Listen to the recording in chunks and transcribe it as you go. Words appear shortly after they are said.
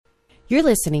You're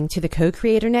listening to the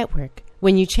Co-Creator Network.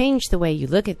 When you change the way you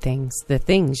look at things, the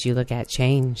things you look at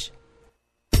change.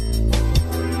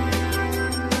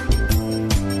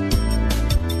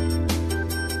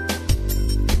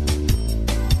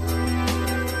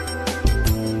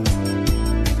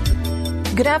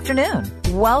 Good afternoon.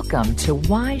 Welcome to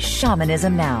Why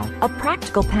Shamanism Now, a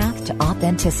practical path to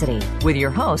authenticity, with your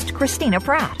host, Christina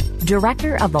Pratt,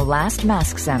 Director of the Last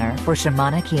Mask Center for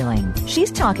Shamanic Healing.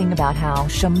 She's talking about how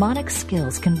shamanic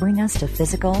skills can bring us to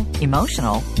physical,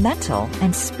 emotional, mental,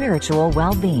 and spiritual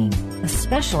well-being,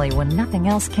 especially when nothing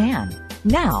else can.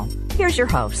 Now, here's your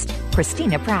host,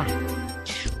 Christina Pratt.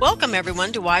 Welcome,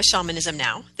 everyone, to Why Shamanism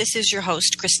Now. This is your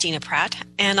host, Christina Pratt,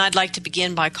 and I'd like to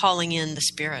begin by calling in the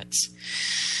spirits.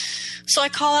 So I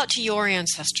call out to your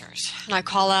ancestors, and I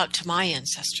call out to my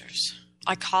ancestors.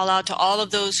 I call out to all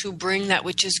of those who bring that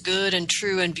which is good and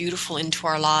true and beautiful into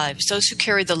our lives, those who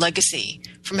carry the legacy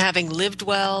from having lived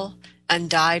well and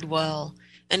died well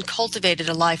and cultivated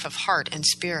a life of heart and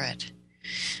spirit.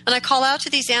 And I call out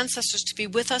to these ancestors to be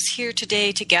with us here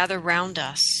today, to gather round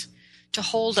us, to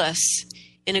hold us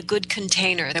in a good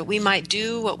container, that we might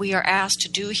do what we are asked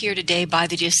to do here today by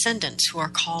the descendants who are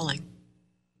calling.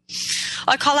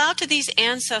 I call out to these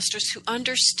ancestors who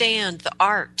understand the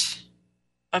art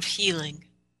of healing.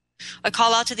 I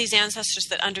call out to these ancestors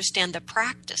that understand the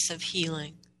practice of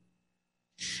healing.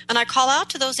 And I call out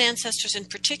to those ancestors in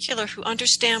particular who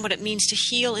understand what it means to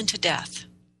heal into death,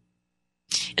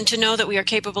 and to know that we are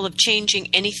capable of changing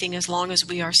anything as long as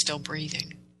we are still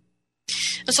breathing.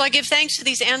 And so I give thanks to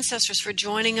these ancestors for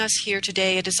joining us here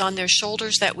today. It is on their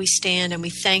shoulders that we stand, and we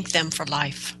thank them for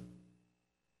life.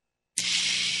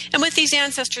 And with these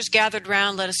ancestors gathered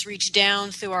round, let us reach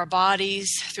down through our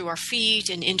bodies, through our feet,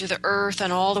 and into the earth,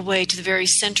 and all the way to the very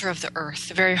center of the earth,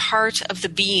 the very heart of the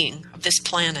being of this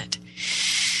planet.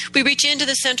 We reach into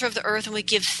the center of the earth, and we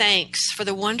give thanks for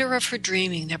the wonder of her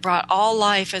dreaming that brought all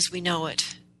life as we know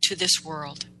it to this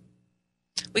world.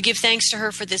 We give thanks to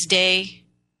her for this day.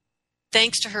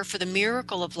 Thanks to her for the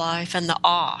miracle of life and the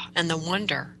awe and the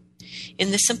wonder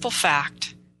in the simple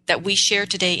fact that we share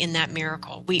today in that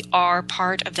miracle. We are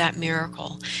part of that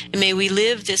miracle. And may we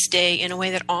live this day in a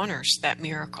way that honors that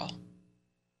miracle.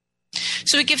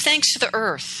 So we give thanks to the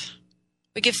earth.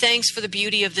 We give thanks for the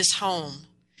beauty of this home,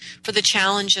 for the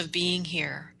challenge of being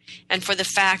here, and for the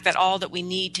fact that all that we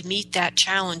need to meet that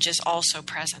challenge is also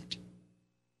present.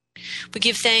 We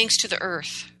give thanks to the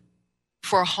earth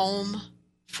for a home,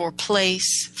 for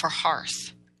place, for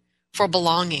hearth, for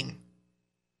belonging.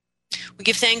 We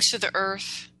give thanks to the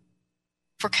earth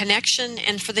for connection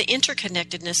and for the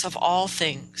interconnectedness of all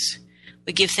things.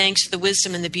 We give thanks to the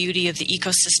wisdom and the beauty of the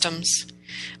ecosystems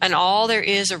and all there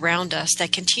is around us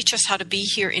that can teach us how to be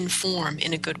here in form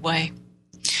in a good way.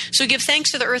 So we give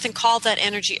thanks to the earth and call that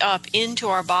energy up into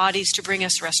our bodies to bring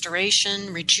us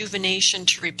restoration, rejuvenation,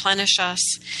 to replenish us,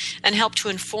 and help to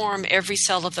inform every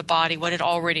cell of the body what it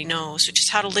already knows, which is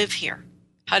how to live here,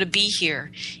 how to be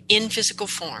here in physical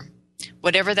form,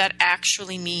 whatever that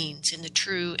actually means in the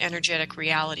true energetic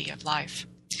reality of life.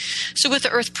 So with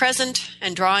the earth present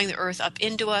and drawing the earth up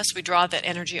into us, we draw that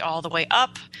energy all the way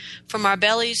up from our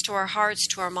bellies to our hearts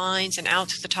to our minds and out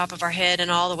through the top of our head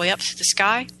and all the way up through the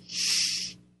sky,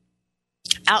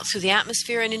 out through the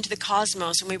atmosphere and into the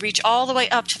cosmos, and we reach all the way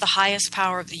up to the highest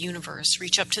power of the universe,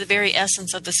 reach up to the very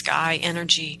essence of the sky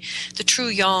energy, the true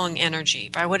yang energy.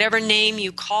 By whatever name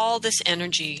you call this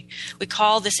energy, we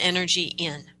call this energy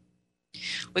in.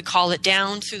 We call it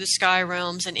down through the sky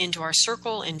realms and into our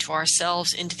circle, into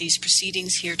ourselves, into these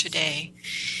proceedings here today.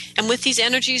 And with these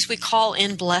energies, we call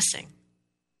in blessing.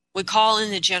 We call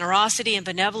in the generosity and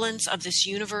benevolence of this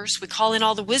universe. We call in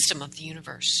all the wisdom of the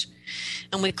universe.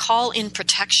 And we call in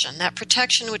protection, that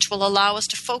protection which will allow us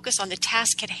to focus on the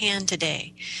task at hand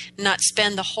today, and not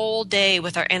spend the whole day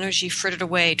with our energy frittered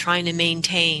away trying to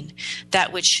maintain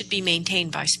that which should be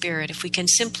maintained by spirit, if we can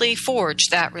simply forge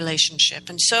that relationship.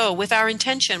 And so with our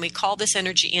intention, we call this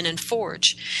energy in and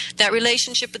forge that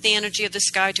relationship with the energy of the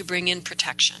sky to bring in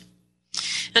protection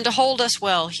and to hold us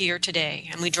well here today.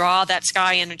 And we draw that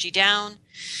sky energy down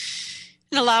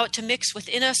and allow it to mix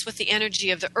within us with the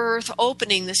energy of the earth,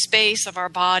 opening the space of our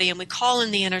body, and we call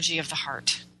in the energy of the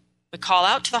heart. We call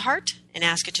out to the heart and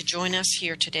ask it to join us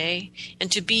here today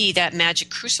and to be that magic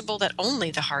crucible that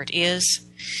only the heart is.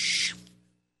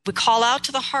 We call out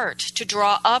to the heart to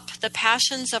draw up the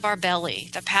passions of our belly,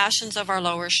 the passions of our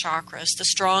lower chakras, the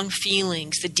strong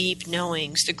feelings, the deep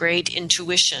knowings, the great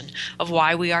intuition of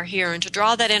why we are here, and to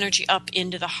draw that energy up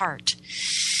into the heart.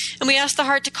 And we ask the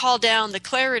heart to call down the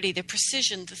clarity, the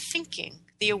precision, the thinking,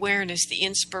 the awareness, the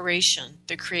inspiration,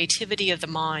 the creativity of the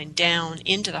mind down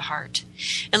into the heart.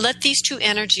 And let these two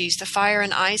energies, the fire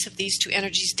and ice of these two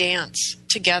energies, dance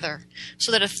together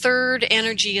so that a third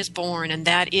energy is born, and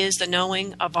that is the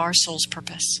knowing of our soul's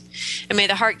purpose. And may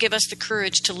the heart give us the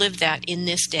courage to live that in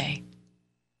this day.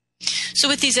 So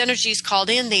with these energies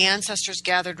called in, the ancestors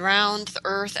gathered round, the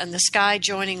earth and the sky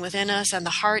joining within us, and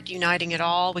the heart uniting it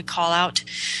all, we call out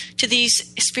to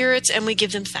these spirits and we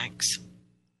give them thanks.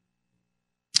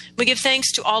 We give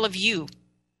thanks to all of you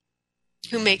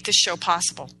who make this show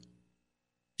possible.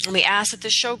 And we ask that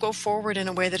this show go forward in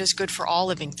a way that is good for all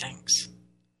living things.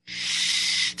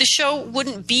 The show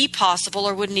wouldn't be possible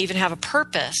or wouldn't even have a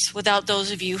purpose without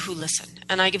those of you who listen.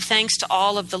 And I give thanks to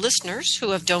all of the listeners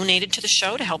who have donated to the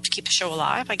show to help to keep the show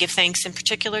alive. I give thanks in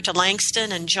particular to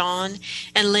Langston and John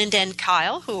and Linda and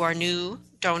Kyle, who are new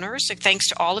donors. So thanks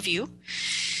to all of you.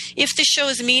 If the show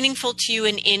is meaningful to you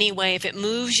in any way, if it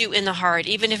moves you in the heart,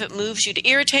 even if it moves you to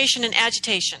irritation and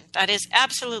agitation, that is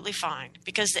absolutely fine,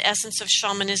 because the essence of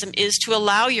shamanism is to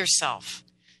allow yourself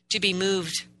to be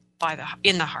moved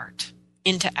in the heart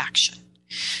into action,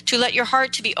 to let your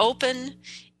heart to be open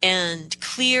and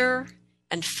clear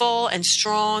and full and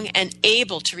strong and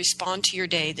able to respond to your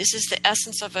day. This is the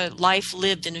essence of a life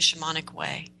lived in a shamanic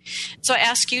way. So I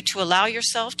ask you to allow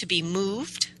yourself to be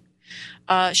moved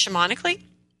shamanically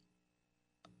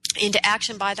into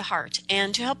action by the heart,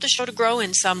 and to help the show to grow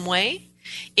in some way.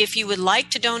 If you would like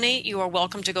to donate, you are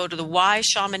welcome to go to the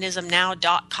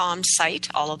whyshamanismnow.com site.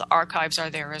 All of the archives are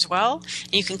there as well.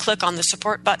 And you can click on the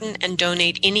support button and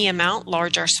donate any amount,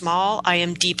 large or small. I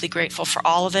am deeply grateful for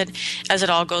all of it, as it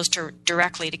all goes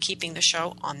directly to keeping the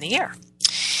show on the air.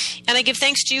 And I give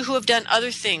thanks to you who have done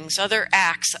other things, other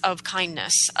acts of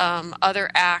kindness, other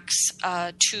acts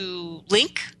to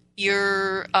link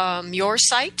your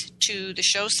site to the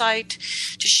show site,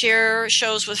 to share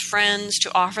shows with friends,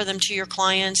 to offer them to your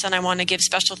clients. And I want to give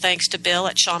special thanks to Bill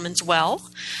at Shaman's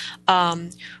Well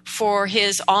for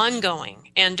his ongoing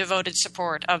and devoted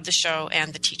support of the show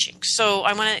and the teaching. So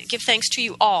I want to give thanks to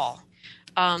you all.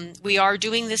 We are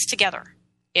doing this together,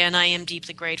 and I am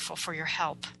deeply grateful for your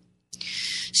help.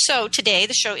 So today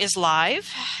the show is live.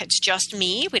 It's just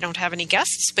me. We don't have any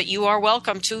guests, but you are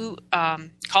welcome to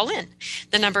call in.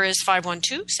 The number is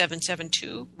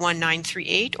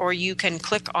 512-772-1938, or you can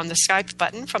click on the Skype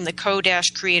button from the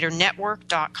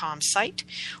co-creatornetwork.com site,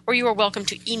 or you are welcome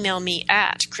to email me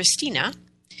at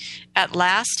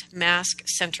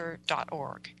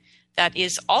Christina@lastmaskcenter.org. That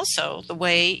is also the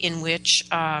way in which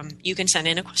you can send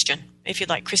in a question, if you'd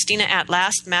like.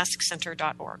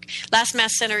 Christina@lastmaskcenter.org. Last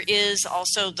Mask Center is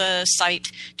also the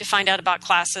site to find out about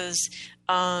classes,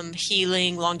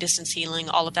 healing, long-distance healing,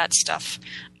 all of that stuff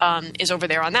is over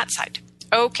there on that site.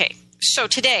 Okay, so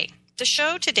the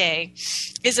show today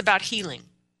is about healing.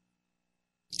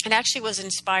 It actually was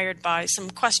inspired by some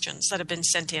questions that have been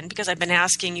sent in, because I've been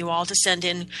asking you all to send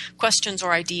in questions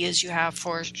or ideas you have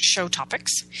for show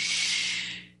topics.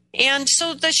 And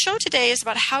so the show today is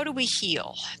about how do we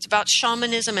heal? It's about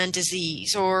shamanism and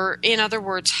disease, or in other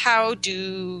words, how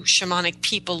do shamanic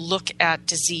people look at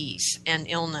disease and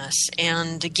illness?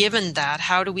 And given that,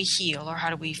 how do we heal, or how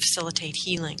do we facilitate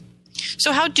healing?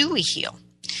 So how do we heal?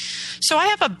 So I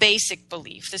have a basic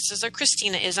belief. This is a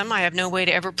Christina-ism. I have no way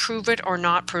to ever prove it or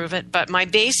not prove it, but my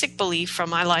basic belief from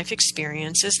my life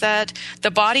experience is that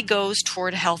the body goes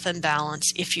toward health and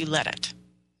balance if you let it.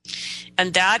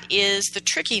 And that is the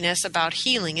trickiness about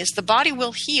healing, is the body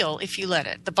will heal if you let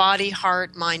it. The body,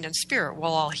 heart, mind, and spirit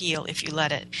will all heal if you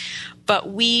let it.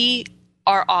 But we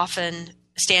are often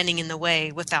standing in the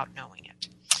way without knowing it.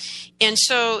 And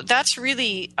so that's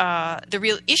really the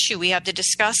real issue we have to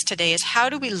discuss today, is how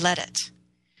do we let it?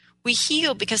 We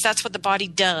heal because that's what the body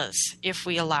does if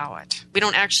we allow it. We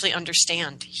don't actually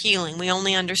understand healing. We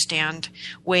only understand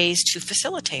ways to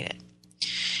facilitate it.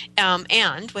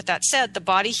 And with that said, the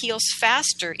body heals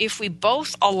faster if we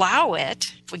both allow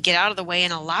it, if we get out of the way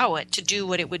and allow it to do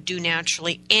what it would do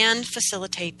naturally and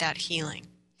facilitate that healing.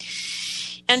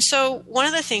 And so one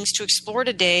of the things to explore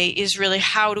today is really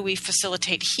how do we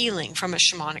facilitate healing from a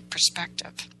shamanic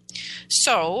perspective.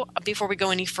 So before we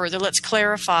go any further, let's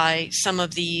clarify some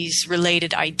of these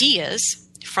related ideas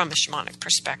from a shamanic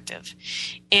perspective.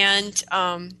 And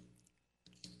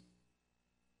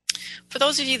for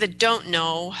those of you that don't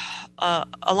know,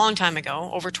 a long time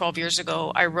ago, over 12 years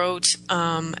ago, I wrote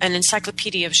an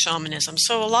encyclopedia of shamanism.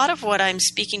 So a lot of what I'm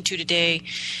speaking to today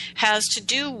has to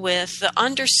do with the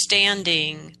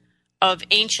understanding of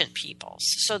ancient peoples.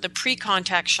 So the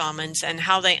pre-contact shamans and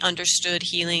how they understood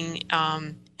healing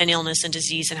and illness and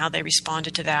disease and how they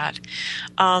responded to that.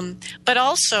 But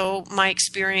also my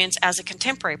experience as a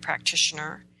contemporary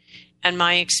practitioner and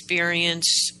my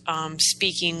experience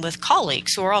speaking with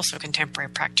colleagues who are also contemporary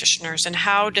practitioners, and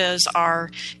how does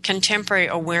our contemporary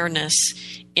awareness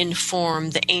inform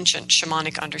the ancient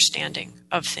shamanic understanding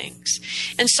of things.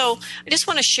 And so I just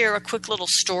want to share a quick little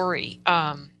story.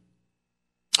 The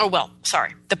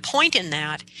point in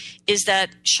that is that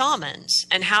shamans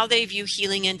and how they view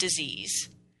healing and disease,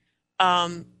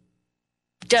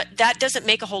 that doesn't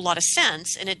make a whole lot of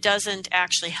sense, and it doesn't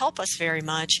actually help us very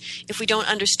much if we don't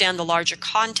understand the larger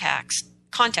context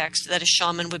that a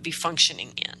shaman would be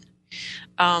functioning in.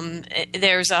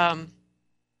 There's a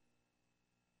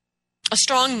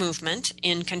strong movement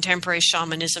in contemporary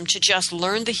shamanism to just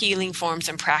learn the healing forms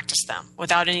and practice them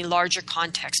without any larger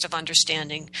context of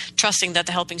understanding, trusting that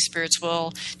the helping spirits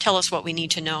will tell us what we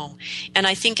need to know. And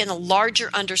I think in a larger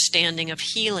understanding of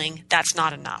healing, that's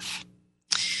not enough.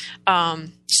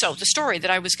 So the story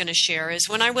that I was going to share is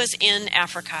when I was in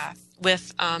Africa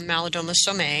with Malidoma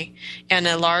Somé and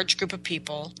a large group of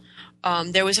people,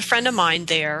 there was a friend of mine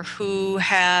there who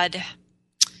had,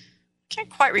 I can't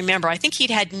quite remember, I think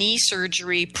he'd had knee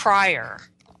surgery prior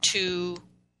to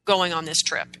going on this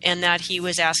trip, and that he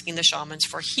was asking the shamans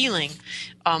for healing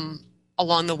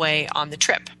along the way on the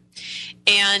trip.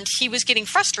 And he was getting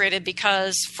frustrated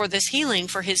because for this healing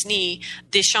for his knee,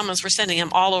 the shamans were sending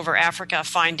him all over Africa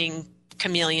finding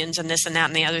chameleons and this and that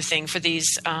and the other thing for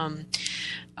these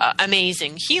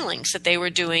amazing healings that they were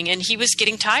doing. And he was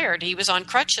getting tired. He was on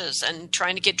crutches and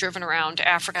trying to get driven around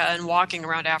Africa and walking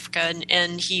around Africa,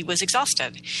 and he was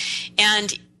exhausted.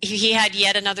 And he had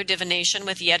yet another divination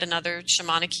with yet another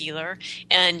shamanic healer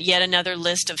and yet another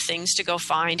list of things to go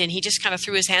find. And he just kind of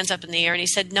threw his hands up in the air and he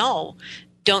said, "No,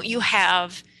 don't you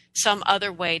have some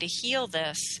other way to heal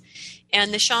this?"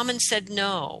 And the shaman said,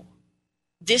 "No,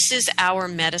 this is our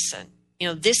medicine.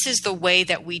 This is the way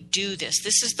that we do this.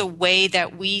 This is the way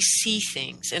that we see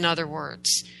things, in other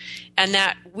words. And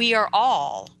that we are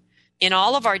all, in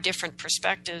all of our different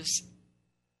perspectives,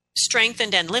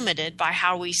 strengthened and limited by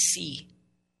how we see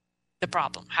the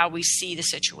problem, how we see the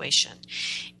situation."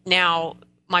 Now,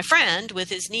 my friend with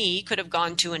his knee could have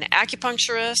gone to an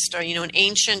acupuncturist or, an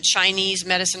ancient Chinese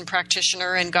medicine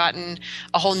practitioner and gotten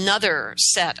a whole nother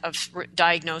set of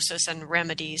diagnosis and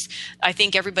remedies. I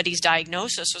think everybody's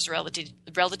diagnosis was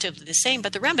relatively the same,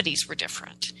 but the remedies were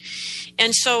different.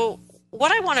 And so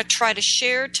what I want to try to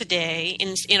share today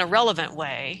in a relevant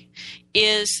way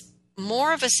is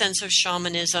more of a sense of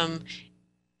shamanism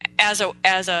as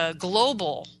a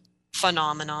global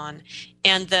phenomenon,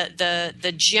 and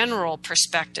the general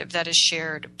perspective that is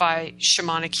shared by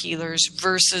shamanic healers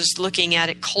versus looking at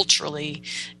it culturally,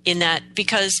 in that,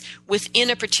 because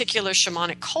within a particular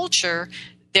shamanic culture,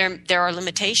 there are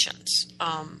limitations.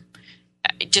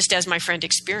 Just as my friend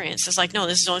experienced, it's like, no,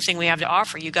 this is the only thing we have to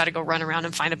offer. You got to go run around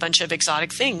and find a bunch of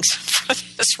exotic things for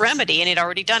this remedy, and he'd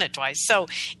already done it twice. So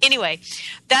anyway,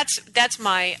 that's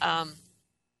my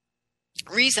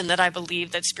reason that I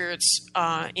believe that spirits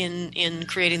in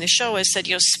creating the show has said,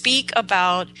 speak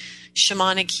about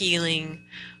shamanic healing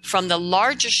from the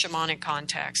larger shamanic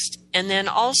context, and then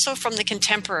also from the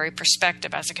contemporary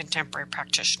perspective as a contemporary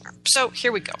practitioner. So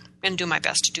here we go, and do my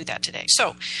best to do that today.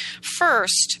 So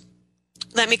first,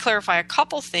 let me clarify a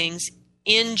couple things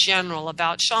in general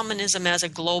about shamanism as a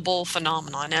global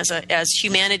phenomenon, as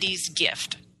humanity's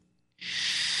gift.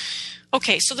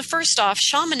 Okay, so the first off,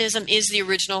 shamanism is the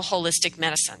original holistic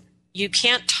medicine. You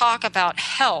can't talk about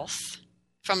health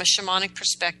from a shamanic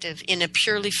perspective in a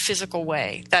purely physical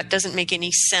way. That doesn't make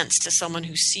any sense to someone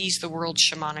who sees the world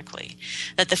shamanically.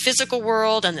 That the physical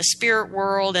world and the spirit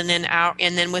world, and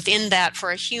then within that,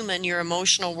 for a human, your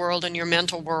emotional world and your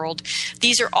mental world,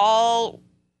 these are all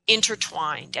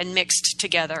intertwined and mixed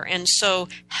together. And so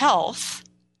health,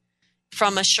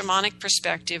 from a shamanic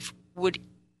perspective, would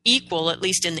equal, at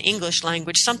least in the English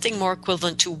language, something more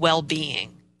equivalent to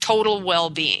well-being, total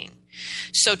well-being.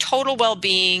 So total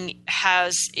well-being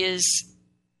is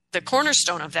the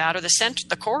cornerstone of that, or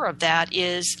the core of that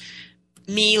is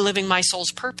me living my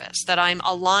soul's purpose, that I'm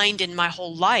aligned in my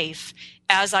whole life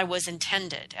as I was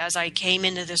intended. As I came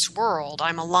into this world,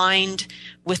 I'm aligned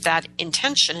with that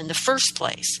intention in the first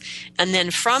place. And then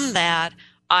from that,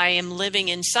 I am living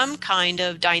in some kind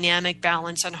of dynamic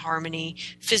balance and harmony,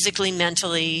 physically,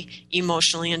 mentally,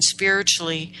 emotionally, and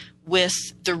spiritually, with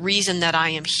the reason that I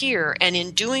am here. And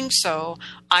in doing so,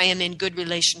 I am in good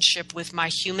relationship with my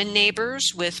human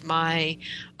neighbors, with my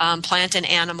plant and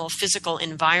animal physical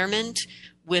environment,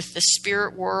 with the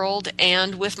spirit world,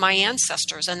 and with my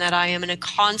ancestors, and that I am in a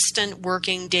constant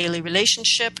working daily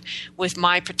relationship with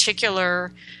my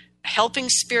particular helping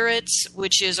spirits,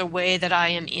 which is a way that I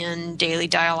am in daily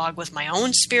dialogue with my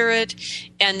own spirit,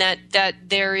 and that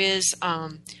there is a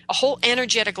whole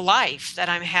energetic life that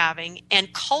I'm having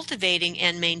and cultivating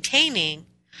and maintaining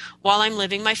while I'm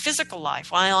living my physical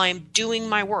life, while I'm doing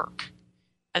my work.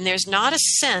 And there's not a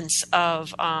sense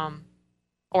of,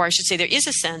 or I should say there is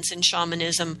a sense in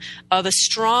shamanism of a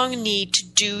strong need to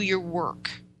do your work.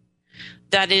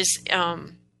 That is,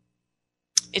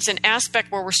 it's an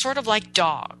aspect where we're sort of like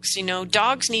dogs. You know,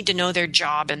 dogs need to know their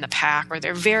job in the pack or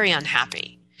they're very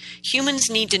unhappy. Humans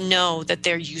need to know that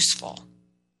they're useful.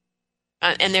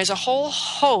 And there's a whole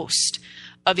host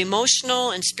of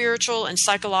emotional and spiritual and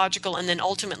psychological and then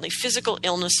ultimately physical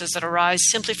illnesses that arise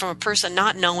simply from a person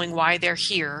not knowing why they're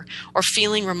here or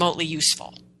feeling remotely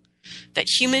useful. That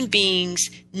human beings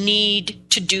need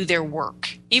to do their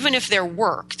work. Even if their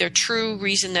work, their true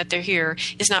reason that they're here,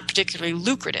 is not particularly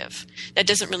lucrative. That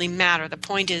doesn't really matter. The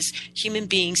point is human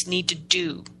beings need to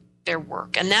do their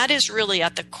work. And that is really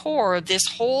at the core of this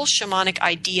whole shamanic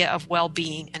idea of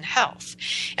well-being and health.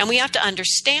 And we have to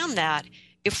understand that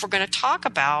if we're going to talk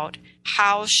about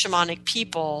how shamanic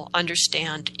people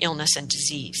understand illness and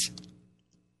disease.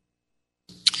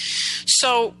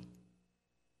 So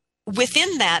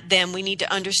within that, then, we need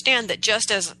to understand that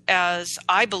just as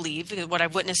I believe, what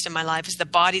I've witnessed in my life is the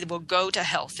body will go to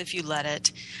health if you let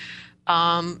it.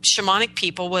 Shamanic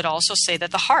people would also say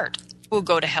that the heart will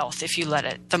go to health if you let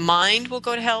it. The mind will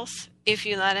go to health if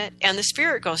you let it. And the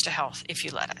spirit goes to health if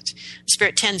you let it. The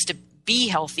spirit tends to be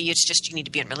healthy. It's just you need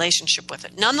to be in relationship with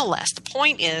it. Nonetheless, the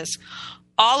point is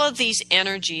all of these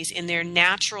energies in their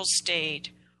natural state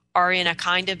are in a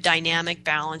kind of dynamic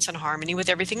balance and harmony with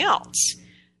everything else.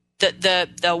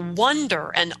 The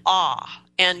wonder and awe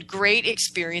and great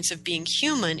experience of being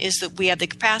human is that we have the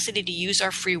capacity to use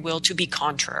our free will to be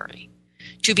contrary,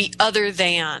 to be other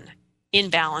than in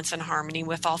balance and harmony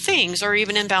with all things, or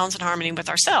even in balance and harmony with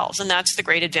ourselves. And that's the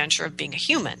great adventure of being a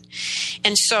human.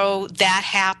 And so that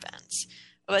happens.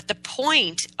 But the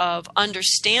point of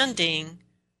understanding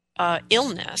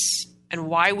illness and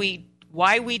why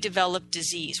we develop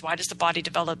disease. Why does the body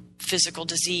develop physical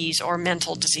disease or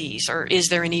mental disease? Or is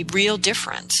there any real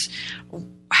difference?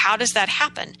 How does that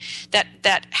happen?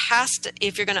 That has to,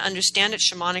 if you're going to understand it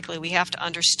shamanically, we have to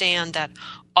understand that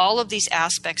all of these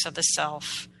aspects of the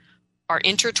self are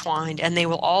intertwined and they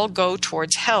will all go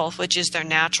towards health, which is their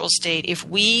natural state, if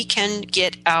we can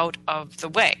get out of the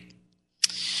way.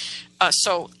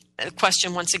 So the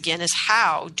question once again is,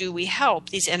 how do we help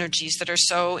these energies that are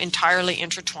so entirely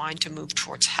intertwined to move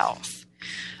towards health?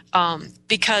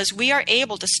 Because we are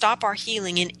able to stop our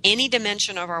healing in any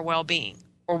dimension of our well-being,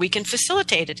 or we can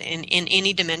facilitate it in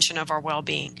any dimension of our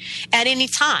well-being at any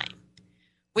time.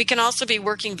 We can also be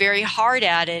working very hard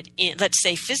at it, let's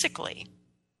say physically,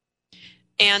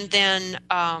 and then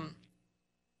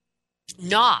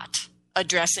not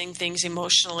addressing things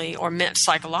emotionally or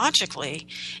psychologically,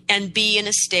 and be in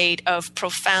a state of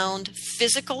profound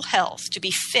physical health, to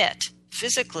be fit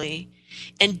physically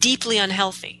and deeply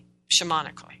unhealthy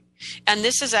shamanically. And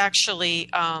this is actually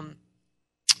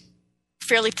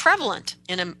fairly prevalent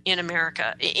in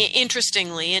America,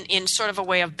 interestingly, in sort of a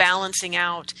way of balancing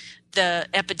out the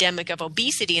epidemic of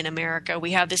obesity in America.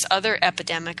 We have this other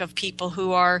epidemic of people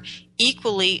who are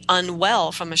equally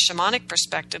unwell from a shamanic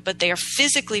perspective, but they are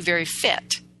physically very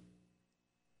fit.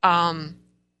 So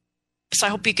I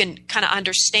hope you can kind of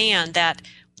understand that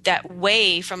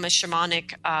way from a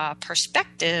shamanic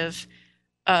perspective,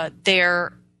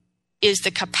 there is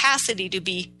the capacity to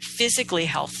be physically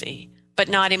healthy, but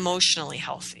not emotionally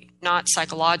healthy, not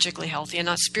psychologically healthy, and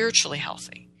not spiritually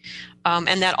healthy.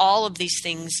 And that all of these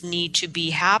things need to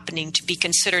be happening to be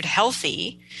considered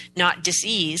healthy, not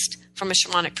diseased, from a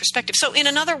shamanic perspective. So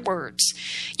in other words,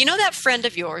 you know that friend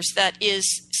of yours that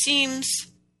seems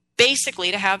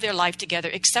basically to have their life together,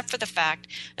 except for the fact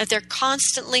that they're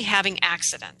constantly having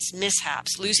accidents,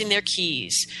 mishaps, losing their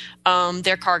keys,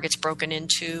 their car gets broken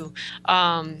into,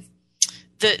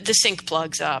 the sink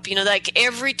plugs up. You know, like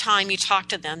every time you talk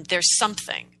to them, there's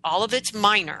something. All of it's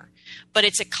minor, but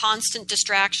it's a constant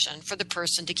distraction for the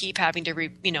person to keep having to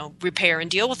repair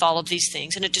and deal with all of these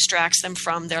things, and it distracts them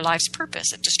from their life's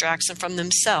purpose. It distracts them from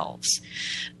themselves.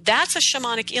 That's a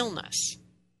shamanic illness.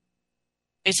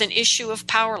 It's an issue of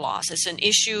power loss. It's an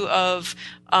issue of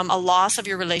a loss of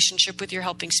your relationship with your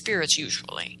helping spirits,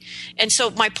 usually. And so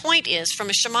my point is, from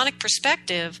a shamanic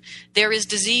perspective, there is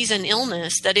disease and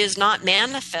illness that is not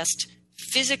manifest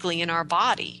physically in our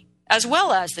body, as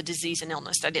well as the disease and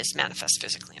illness that is manifest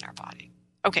physically in our body.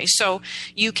 Okay, so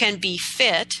you can be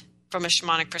fit from a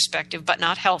shamanic perspective, but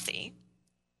not healthy.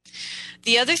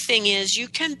 The other thing is you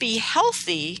can be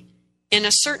healthy in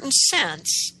a certain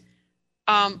sense,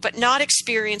 but not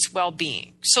experience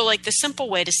well-being. So like the simple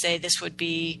way to say this would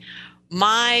be,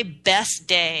 my best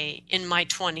day in my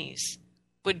 20s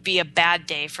would be a bad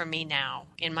day for me now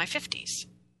in my 50s.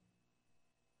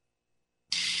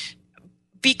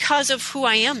 Because of who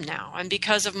I am now and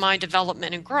because of my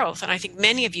development and growth. And I think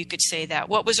many of you could say that.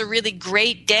 What was a really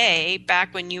great day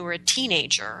back when you were a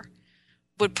teenager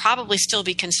would probably still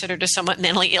be considered a somewhat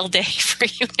mentally ill day for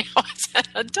you now as an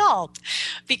adult,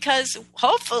 because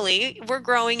hopefully we're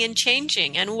growing and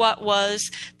changing. And what was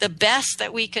the best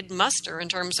that we could muster in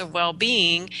terms of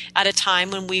well-being at a time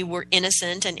when we were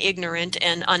innocent and ignorant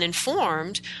and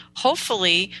uninformed,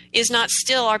 hopefully is not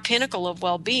still our pinnacle of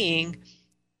well-being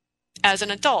as an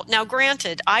adult. Now,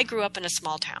 granted, I grew up in a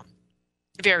small town,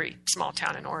 very small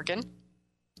town in Oregon.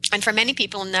 And for many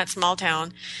people in that small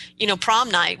town,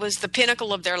 prom night was the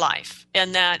pinnacle of their life,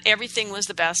 and that everything was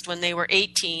the best when they were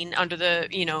 18 under the,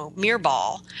 mirror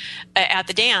ball at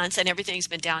the dance, and everything's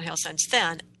been downhill since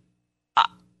then.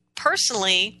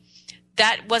 Personally,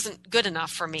 that wasn't good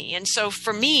enough for me. And so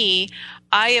for me,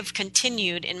 I have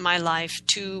continued in my life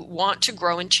to want to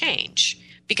grow and change,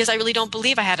 because I really don't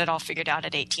believe I had it all figured out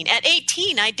at 18. At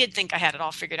 18, I did think I had it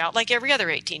all figured out like every other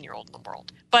 18-year-old in the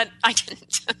world, but I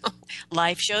didn't.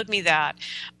 Life showed me that.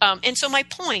 And so my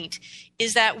point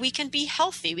is that we can be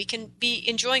healthy. We can be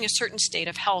enjoying a certain state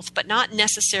of health, but not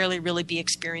necessarily really be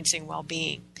experiencing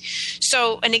well-being.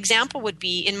 So an example would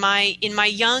be in my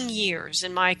young years,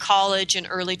 in my college and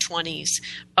early 20s,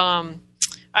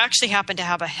 I actually happened to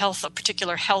have a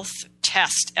particular health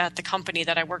test at the company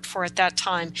that I worked for at that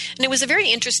time. And it was a very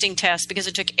interesting test because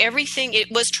it took everything.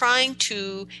 It was trying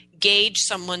to gauge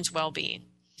someone's well-being.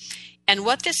 And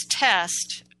what this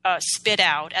test spit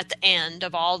out at the end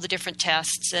of all the different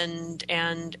tests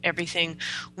and everything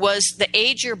was the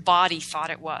age your body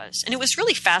thought it was. And it was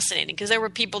really fascinating because there were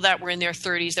people that were in their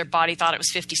 30s, their body thought it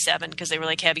was 57 because they were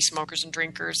like heavy smokers and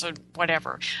drinkers or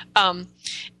whatever.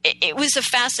 It was a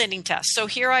fascinating test. So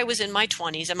here I was in my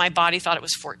 20s and my body thought it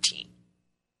was 14.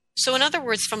 So in other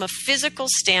words, from a physical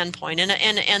standpoint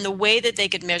and the way that they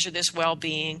could measure this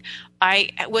well-being, I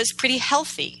was pretty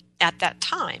healthy at that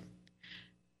time.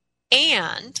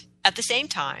 And at the same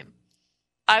time,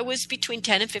 I was between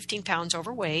 10 and 15 pounds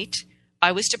overweight.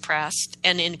 I was depressed.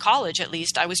 And in college, at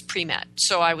least, I was pre-med.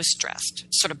 So I was stressed,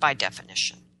 sort of by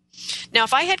definition. Now,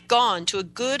 if I had gone to a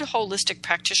good holistic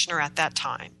practitioner at that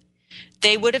time,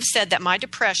 they would have said that my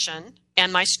depression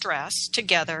and my stress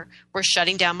together were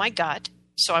shutting down my gut.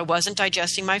 So I wasn't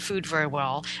digesting my food very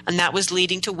well. And that was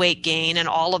leading to weight gain. And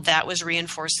all of that was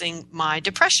reinforcing my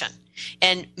depression.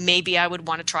 And maybe I would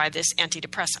want to try this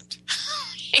antidepressant.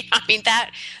 I mean,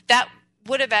 that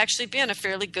would have actually been a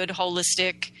fairly good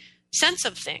holistic sense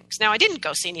of things. Now, I didn't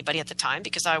go see anybody at the time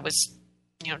because I was,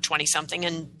 20-something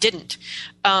and didn't.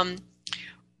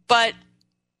 But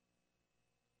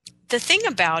the thing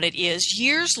about it is,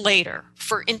 years later,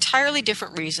 for entirely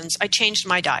different reasons, I changed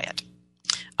my diet.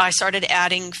 I started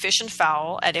adding fish and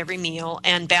fowl at every meal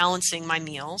and balancing my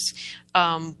meals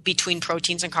between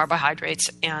proteins and carbohydrates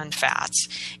and fats.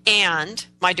 And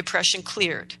my depression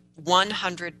cleared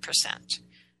 100%.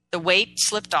 The weight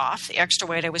slipped off, the extra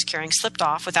weight I was carrying slipped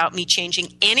off without me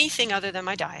changing anything other than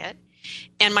my diet.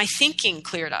 And my thinking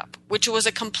cleared up, which was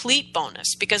a complete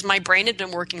bonus because my brain had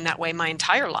been working that way my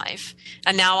entire life.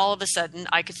 And now all of a sudden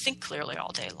I could think clearly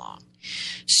all day long.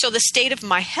 So the state of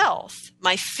my health,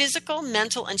 my physical,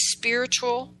 mental, and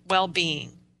spiritual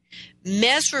well-being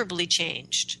measurably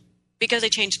changed because I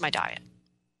changed my diet.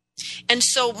 And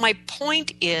so my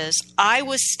point is, I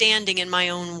was standing in my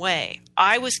own way.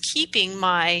 I was keeping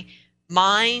my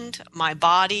mind, my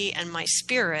body, and my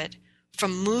spirit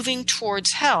from moving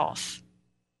towards health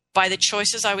by the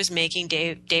choices I was making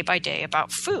day by day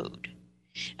about food.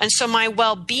 And so my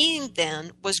well-being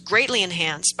then was greatly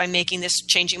enhanced by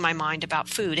changing my mind about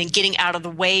food and getting out of the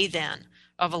way then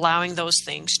of allowing those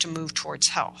things to move towards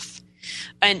health.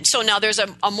 And so now there's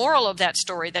a moral of that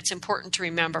story that's important to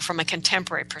remember from a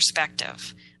contemporary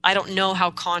perspective. I don't know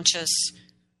how conscious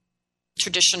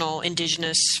traditional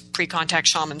indigenous pre-contact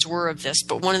shamans were of this,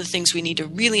 but one of the things we need to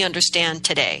really understand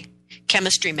today,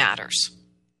 chemistry matters.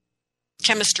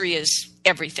 Chemistry is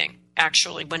everything,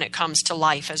 actually, when it comes to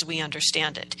life as we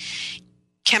understand it.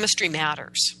 Chemistry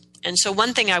matters. And so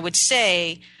one thing I would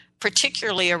say,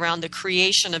 particularly around the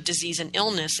creation of disease and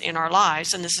illness in our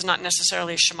lives, and this is not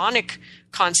necessarily a shamanic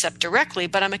concept directly,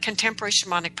 but I'm a contemporary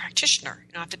shamanic practitioner.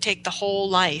 I have to take the whole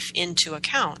life into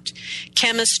account.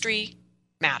 Chemistry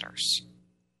matters.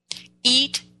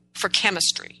 Eat for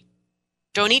chemistry.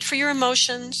 Don't eat for your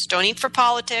emotions. Don't eat for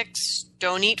politics.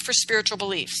 Don't eat for spiritual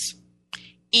beliefs.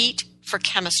 Eat for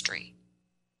chemistry.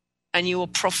 And you will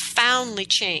profoundly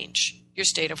change your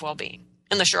state of well-being,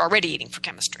 unless you're already eating for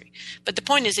chemistry. But the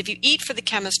point is, if you eat for the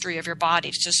chemistry of your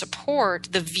body to support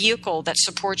the vehicle that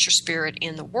supports your spirit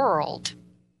in the world,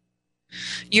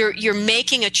 you're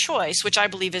making a choice, which I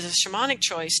believe is a shamanic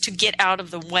choice, to get out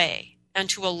of the way and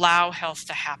to allow health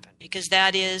to happen, because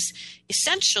that is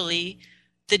essentially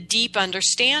the deep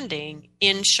understanding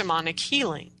in shamanic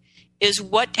healing. Is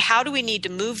how do we need to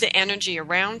move the energy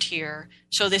around here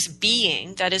so this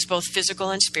being that is both physical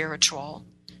and spiritual,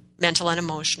 mental and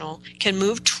emotional, can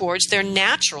move towards their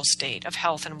natural state of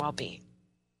health and well-being.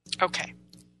 Okay.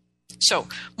 So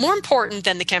more important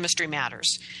than the chemistry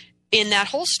matters in that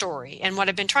whole story, and what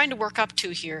I've been trying to work up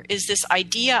to here, is this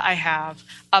idea I have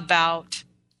about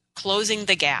closing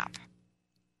the gap.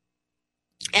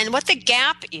 And what the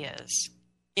gap is,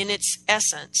 in its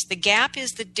essence, the gap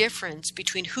is the difference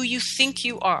between who you think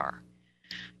you are,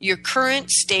 your current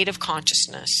state of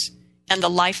consciousness, and the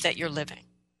life that you're living.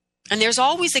 And there's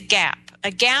always a gap.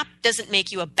 A gap doesn't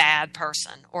make you a bad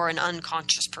person or an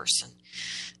unconscious person.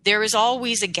 There is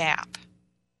always a gap.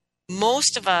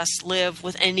 Most of us live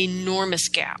with an enormous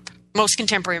gap. Most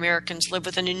contemporary Americans live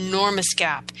with an enormous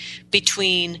gap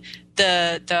between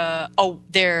the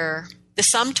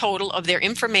sum total of their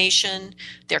information,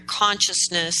 their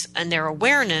consciousness, and their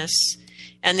awareness,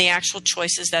 and the actual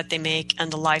choices that they make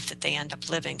and the life that they end up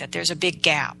living, that there's a big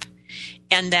gap.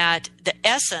 And that the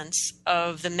essence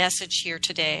of the message here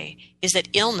today is that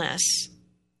illness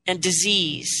and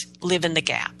disease live in the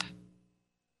gap.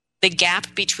 The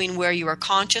gap between where you are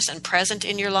conscious and present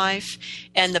in your life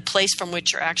and the place from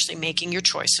which you're actually making your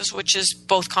choices, which is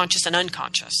both conscious and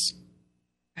unconscious.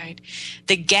 Right?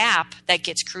 The gap that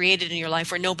gets created in your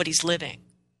life where nobody's living,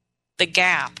 the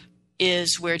gap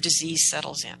is where disease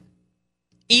settles in,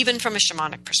 even from a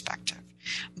shamanic perspective.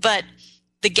 But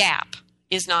the gap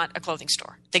is not a clothing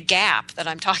store. The gap that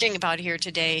I'm talking about here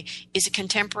today is a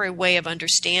contemporary way of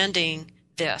understanding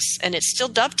this, and it still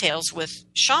dovetails with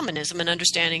shamanism and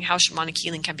understanding how shamanic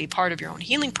healing can be part of your own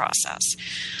healing process.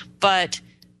 But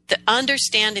the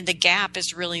understanding the gap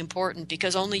is really important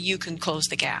because only you can close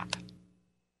the gap.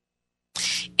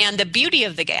 And the beauty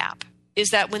of the gap is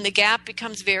that when the gap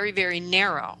becomes very, very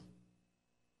narrow,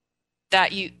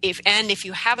 that if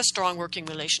you have a strong working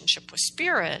relationship with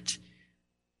spirit,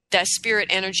 that spirit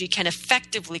energy can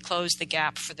effectively close the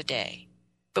gap for the day.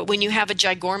 But when you have a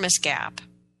ginormous gap,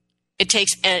 it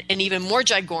takes an even more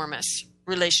ginormous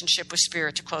relationship with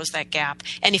spirit to close that gap.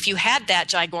 And if you had that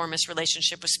ginormous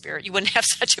relationship with spirit, you wouldn't have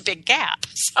such a big gap.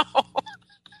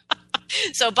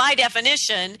 So by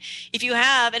definition, if you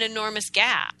have an enormous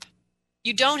gap,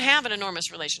 you don't have an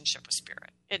enormous relationship with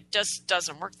spirit. It just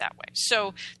doesn't work that way.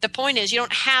 So the point is, you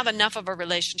don't have enough of a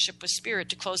relationship with spirit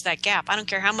to close that gap. I don't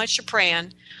care how much you're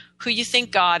praying, who you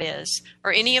think God is,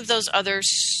 or any of those other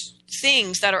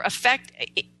things that are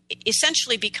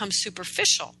essentially become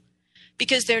superficial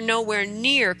because they're nowhere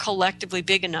near collectively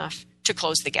big enough to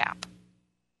close the gap.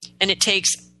 And it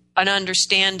takes an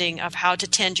understanding of how to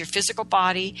tend your physical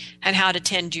body and how to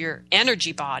tend your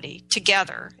energy body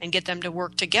together and get them to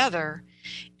work together,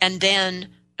 and then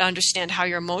understand how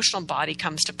your emotional body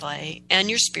comes to play and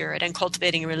your spirit, and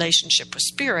cultivating a relationship with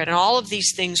spirit. And all of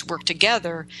these things work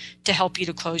together to help you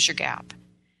to close your gap,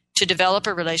 to develop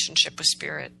a relationship with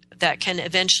spirit that can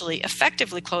eventually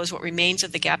effectively close what remains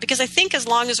of the gap. Because I think as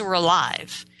long as we're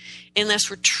alive, unless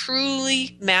we're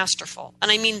truly masterful,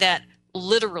 and I mean that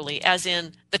literally, as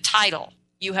in the title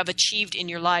you have achieved in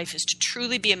your life is to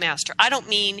truly be a master. I don't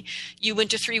mean you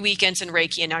went to 3 weekends in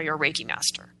Reiki and now you're a Reiki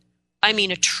master. I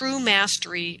mean a true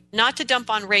mastery, not to dump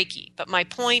on Reiki, but my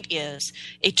point is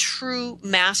a true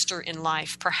master in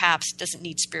life perhaps doesn't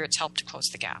need spirit's help to close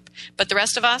the gap. But the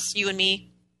rest of us, you and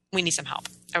me, we need some help.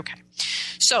 Okay.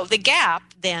 So the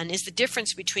gap then is the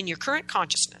difference between your current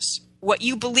consciousness, what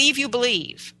you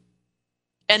believe,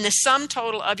 and the sum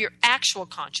total of your actual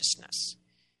consciousness.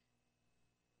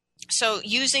 So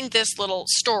using this little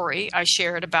story I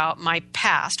shared about my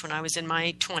past when I was in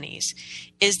my 20s,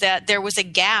 is that there was a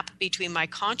gap between my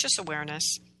conscious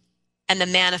awareness and the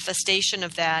manifestation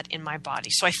of that in my body.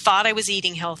 So I thought I was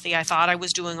eating healthy. I thought I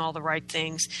was doing all the right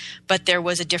things, but there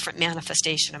was a different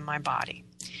manifestation in my body.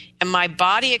 And my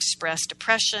body expressed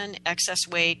depression, excess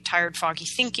weight, tired, foggy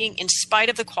thinking, in spite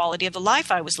of the quality of the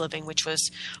life I was living, which was,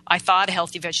 I thought, a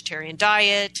healthy vegetarian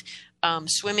diet,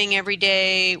 swimming every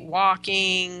day,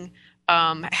 walking,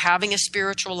 having a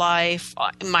spiritual life.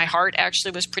 My heart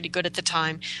actually was pretty good at the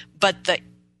time.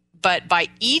 But by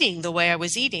eating the way I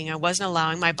was eating, I wasn't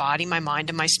allowing my body, my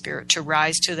mind, and my spirit to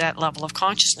rise to that level of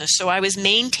consciousness. So I was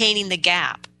maintaining the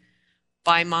gap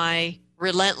by my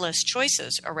relentless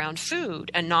choices around food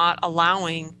and not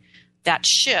allowing that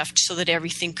shift so that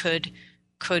everything could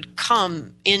could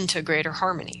come into greater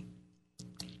harmony.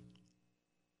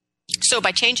 So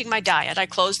by changing my diet, I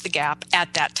closed the gap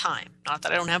at that time. Not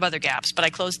that I don't have other gaps, but I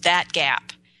closed that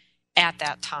gap at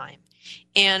that time.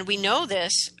 And we know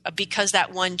this because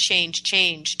that one change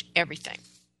changed everything.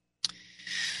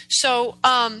 So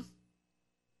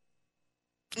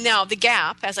now the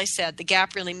gap, as I said, the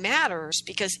gap really matters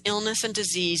because illness and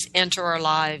disease enter our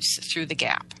lives through the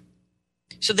gap.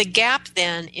 So the gap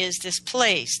then is this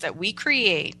place that we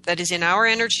create that is in our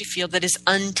energy field that is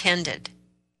untended.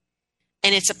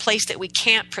 And it's a place that we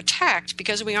can't protect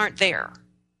because we aren't there.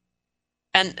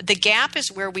 And the gap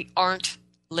is where we aren't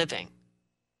living.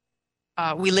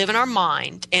 We live in our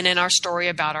mind and in our story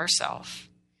about ourselves.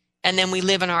 And then we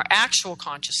live in our actual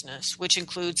consciousness, which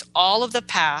includes all of the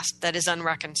past that is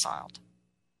unreconciled,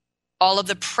 all of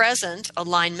the present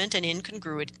alignment and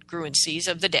incongruencies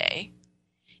of the day,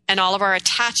 and all of our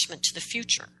attachment to the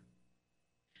future.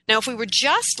 Now, if we were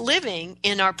just living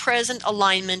in our present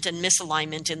alignment and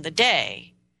misalignment in the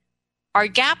day, our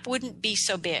gap wouldn't be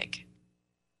so big.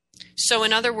 So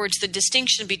in other words, the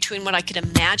distinction between what I could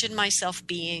imagine myself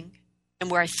being and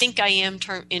where I think I am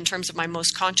in terms of my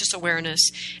most conscious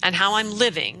awareness and how I'm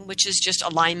living, which is just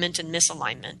alignment and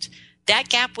misalignment, that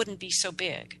gap wouldn't be so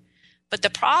big. But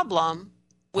the problem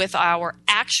with our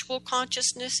actual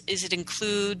consciousness is it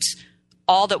includes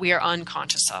all that we are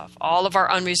unconscious of, all of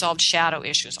our unresolved shadow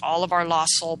issues, all of our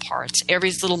lost soul parts,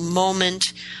 every little moment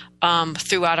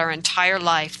throughout our entire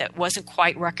life that wasn't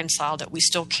quite reconciled, that we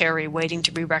still carry waiting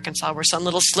to be reconciled, where some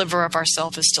little sliver of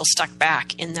ourself is still stuck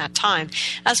back in that time,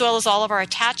 as well as all of our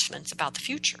attachments about the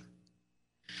future.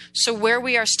 So where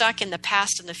we are stuck in the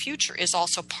past and the future is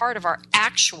also part of our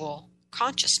actual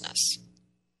consciousness.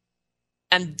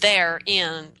 And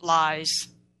therein lies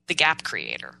the gap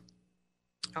creator.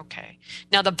 Okay.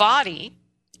 Now the body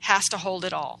has to hold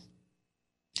it all.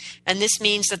 And this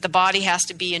means that the body has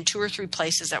to be in 2 or 3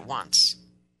 places at once.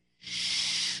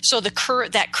 So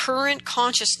that current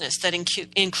consciousness that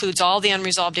includes all the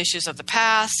unresolved issues of the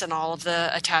past and all of the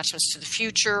attachments to the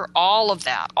future, all of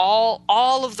that,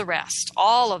 all of the rest,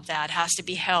 all of that has to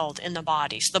be held in the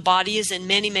body. So the body is in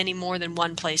many, many more than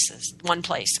one place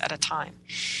at a time.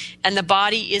 And the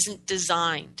body isn't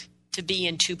designed to be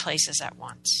in 2 places at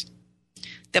once.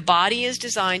 The body is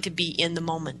designed to be in the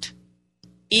moment.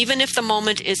 Even if the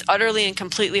moment is utterly and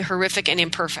completely horrific and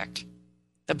imperfect,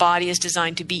 the body is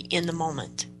designed to be in the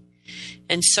moment.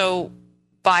 And so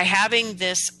by having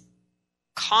this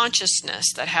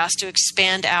consciousness that has to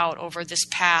expand out over this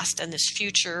past and this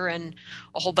future and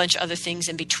a whole bunch of other things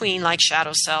in between, like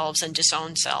shadow selves and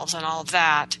disowned selves and all of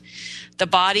that, the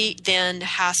body then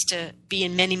has to be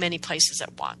in many, many places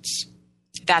at once.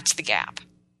 That's the gap.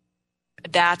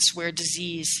 That's where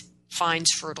disease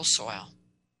finds fertile soil.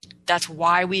 That's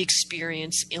why we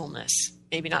experience illness.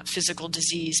 Maybe not physical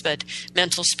disease, but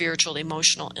mental, spiritual,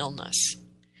 emotional illness.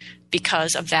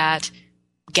 Because of that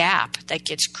gap that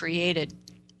gets created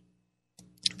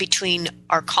between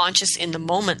our conscious in the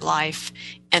moment life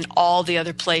and all the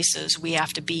other places we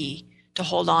have to be to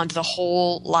hold on to the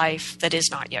whole life that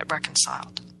is not yet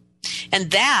reconciled.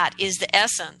 And that is the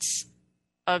essence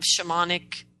of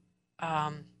shamanic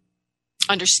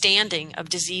understanding of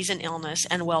disease and illness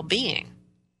and well-being.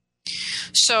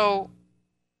 So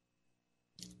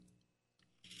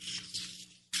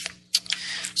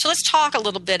let's talk a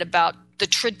little bit about the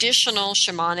traditional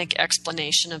shamanic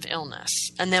explanation of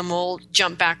illness, and then we'll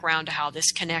jump back around to how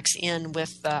this connects in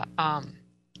with the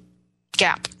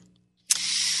gap.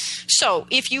 So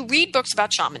if you read books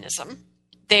about shamanism,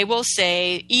 they will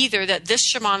say either that this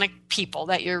shamanic people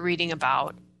that you're reading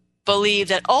about believe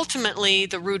that ultimately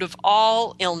the root of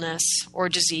all illness or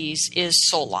disease is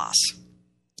soul loss.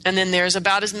 And then there's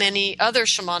about as many other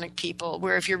shamanic people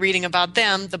where if you're reading about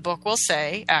them, the book will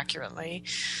say accurately,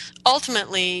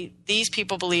 ultimately, these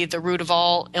people believe the root of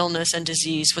all illness and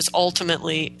disease was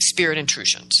ultimately spirit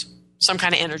intrusions, some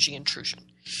kind of energy intrusion.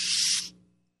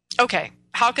 Okay,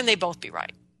 how can they both be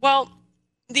right? Well,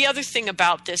 the other thing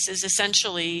about this is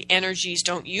essentially energies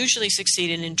don't usually succeed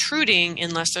in intruding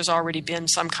unless there's already been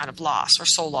some kind of loss or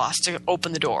soul loss to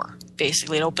open the door,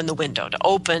 basically, to open the window, to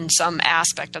open some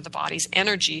aspect of the body's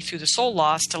energy through the soul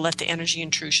loss to let the energy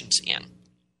intrusions in.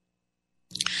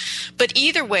 But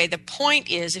either way, the point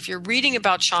is, if you're reading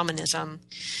about shamanism,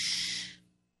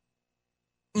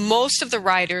 most of the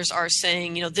writers are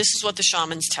saying, this is what the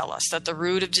shamans tell us, that the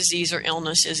root of disease or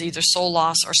illness is either soul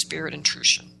loss or spirit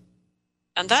intrusion.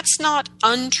 And that's not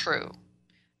untrue.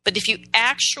 But if you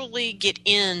actually get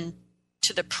in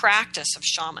to the practice of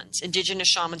shamans, indigenous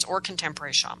shamans or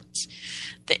contemporary shamans,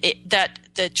 that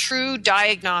the true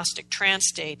diagnostic trance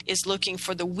state is looking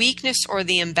for the weakness or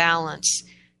the imbalance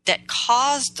that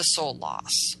caused the soul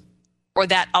loss or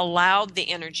that allowed the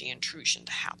energy intrusion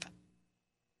to happen.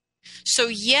 So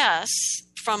yes,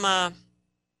 from a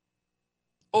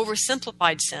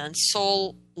oversimplified sense,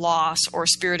 soul loss or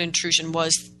spirit intrusion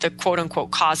was the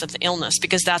quote-unquote cause of the illness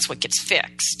because that's what gets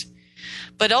fixed.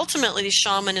 But ultimately, the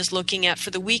shaman is looking at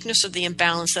for the weakness or the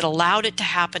imbalance that allowed it to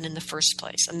happen in the first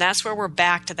place. And that's where we're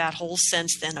back to that whole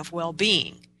sense then of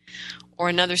well-being. Or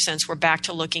another sense, we're back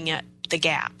to looking at the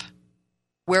gap.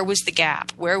 Where was the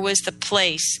gap? Where was the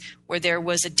place where there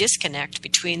was a disconnect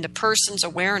between the person's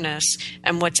awareness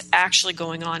and what's actually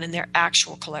going on in their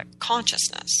actual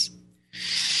consciousness?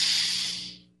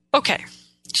 Okay,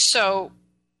 so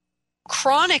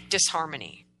chronic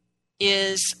disharmony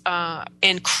is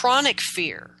and chronic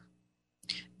fear.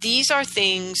 These are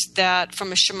things that,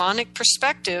 from a shamanic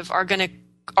perspective,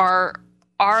 are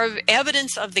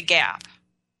evidence of the gap.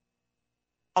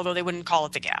 Although they wouldn't call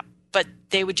it the gap, but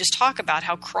they would just talk about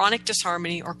how chronic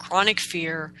disharmony or chronic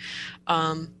fear,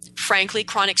 frankly,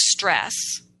 chronic stress,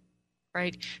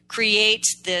 right,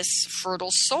 creates this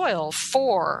fertile soil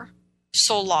for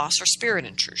soul loss or spirit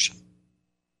intrusion.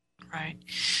 Right.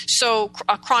 So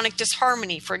a chronic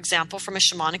disharmony, for example, from a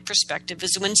shamanic perspective,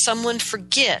 is when someone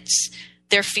forgets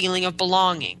their feeling of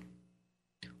belonging,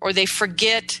 or they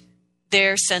forget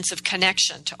their sense of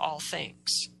connection to all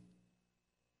things,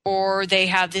 or they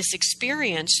have this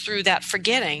experience through that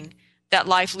forgetting that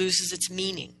life loses its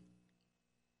meaning.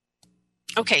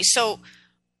 Okay, so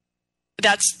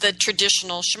that's the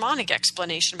traditional shamanic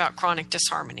explanation about chronic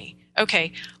disharmony.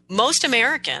 Okay, most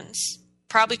Americans,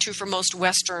 probably true for most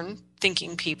Western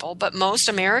thinking people, but most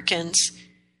Americans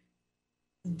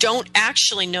don't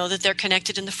actually know that they're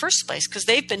connected in the first place because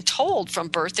they've been told from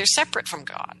birth they're separate from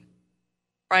God,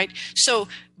 right? So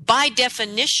by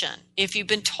definition, if you've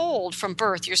been told from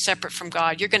birth you're separate from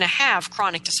God, you're going to have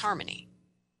chronic disharmony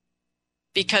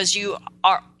because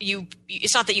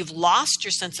it's not that you've lost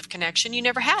your sense of connection, you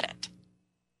never had it.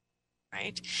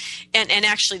 Right? And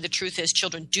actually the truth is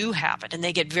children do have it and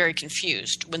they get very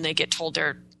confused when they get told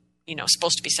they're,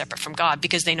 supposed to be separate from God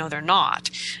because they know they're not.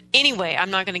 Anyway, I'm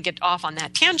not going to get off on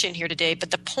that tangent here today,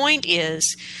 but the point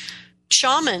is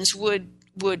shamans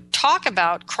would talk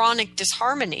about chronic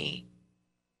disharmony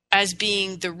as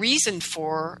being the reason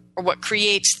for or what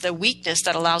creates the weakness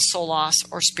that allows soul loss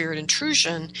or spirit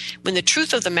intrusion, when the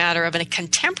truth of the matter of a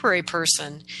contemporary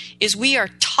person is we are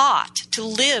taught to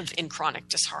live in chronic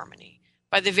disharmony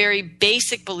by the very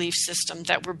basic belief system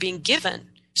that we're being given.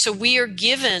 So we are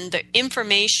given the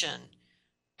information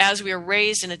as we are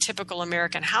raised in a typical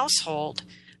American household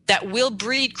that will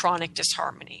breed chronic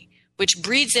disharmony, which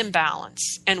breeds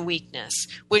imbalance and weakness,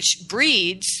 which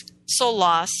breeds soul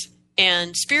loss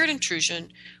and spirit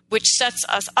intrusion, which sets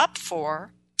us up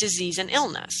for disease and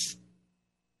illness.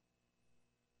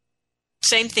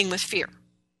 Same thing with fear.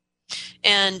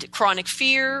 And chronic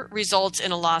fear results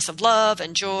in a loss of love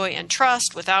and joy and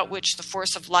trust, without which the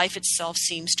force of life itself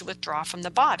seems to withdraw from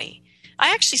the body.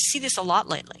 I actually see this a lot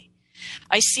lately.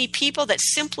 I see people that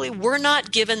simply were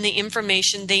not given the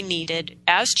information they needed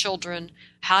as children,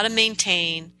 how to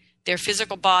maintain their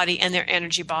physical body and their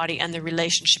energy body and the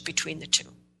relationship between the two.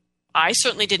 I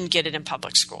certainly didn't get it in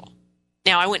public school.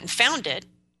 Now, I went and found it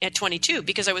at 22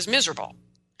 because I was miserable.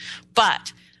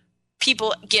 But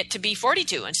people get to be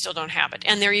 42 and still don't have it,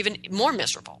 and they're even more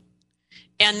miserable.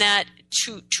 And that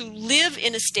to live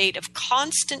in a state of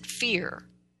constant fear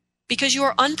because you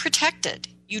are unprotected,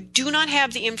 you do not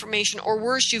have the information, or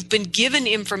worse, you've been given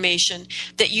information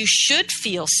that you should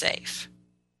feel safe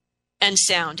and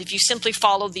sound if you simply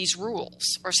follow these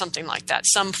rules or something like that,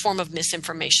 some form of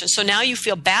misinformation. So now you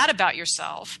feel bad about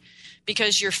yourself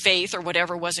because your faith or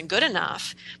whatever wasn't good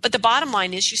enough. But the bottom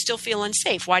line is you still feel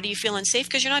unsafe. Why do you feel unsafe?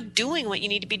 Because you're not doing what you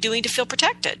need to be doing to feel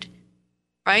protected,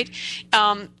 right?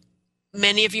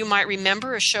 Many of you might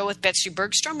remember a show with Betsy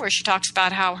Bergstrom where she talks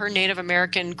about how her Native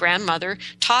American grandmother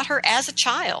taught her as a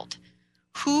child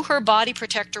who her body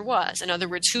protector was. In other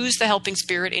words, who's the helping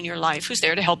spirit in your life who's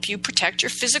there to help you protect your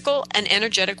physical and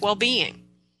energetic well-being.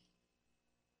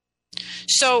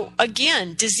 So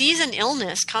again, disease and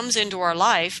illness comes into our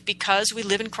life because we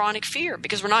live in chronic fear,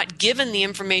 because we're not given the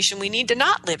information we need to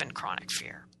not live in chronic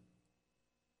fear.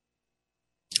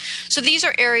 So these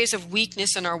are areas of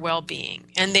weakness in our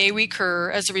well-being, and they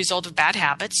recur as a result of bad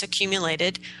habits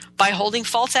accumulated by holding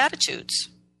false attitudes,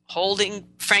 holding,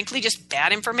 frankly, just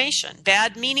bad information.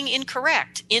 Bad meaning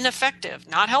incorrect, ineffective,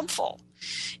 not helpful,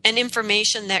 and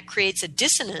information that creates a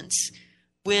dissonance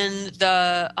when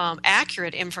the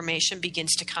accurate information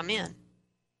begins to come in.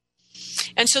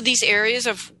 And so these areas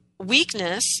of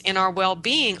weakness in our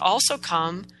well-being also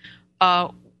come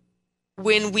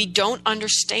when we don't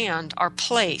understand our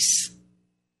place.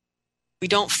 We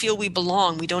don't feel we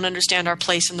belong. We don't understand our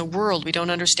place in the world. We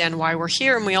don't understand why we're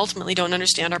here, and we ultimately don't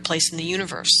understand our place in the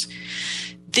universe.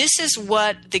 This is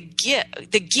what the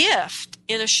gift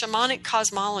in a shamanic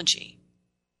cosmology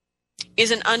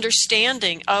is, an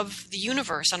understanding of the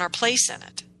universe and our place in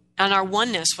it and our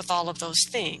oneness with all of those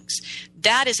things.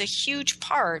 That is a huge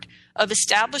part of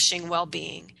establishing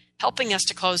well-being, helping us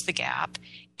to close the gap,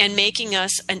 and making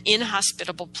us an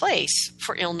inhospitable place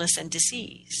for illness and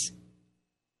disease.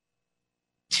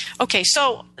 Okay,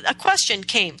 so a question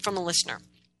came from a listener.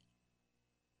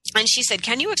 And she said,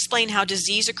 can you explain how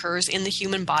disease occurs in the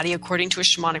human body according to a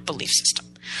shamanic belief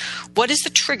system? What is the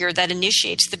trigger that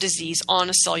initiates the disease on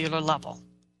a cellular level?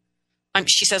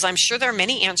 She says, I'm sure there are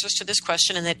many answers to this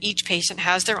question and that each patient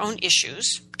has their own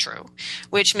issues, true,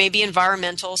 which may be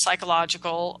environmental,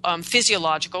 psychological,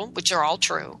 physiological, which are all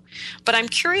true. But I'm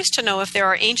curious to know if there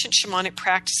are ancient shamanic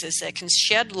practices that can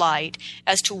shed light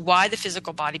as to why the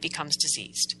physical body becomes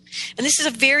diseased. And this is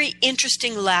a very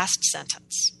interesting last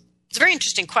sentence. It's a very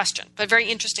interesting question, but a very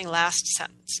interesting last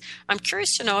sentence. I'm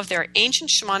curious to know if there are ancient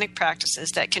shamanic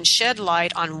practices that can shed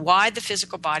light on why the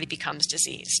physical body becomes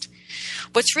diseased.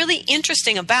 What's really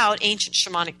interesting about ancient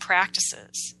shamanic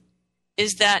practices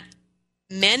is that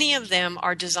many of them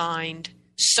are designed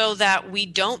so that we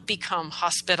don't become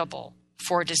hospitable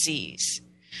for disease.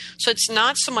 So it's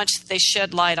not so much that they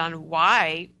shed light on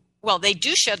why, well, they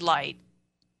do shed light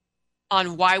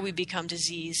on why we become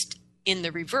diseased in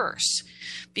the reverse,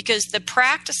 because the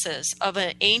practices of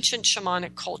an ancient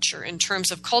shamanic culture in terms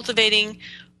of cultivating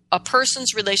a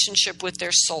person's relationship with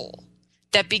their soul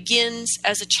that begins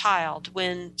as a child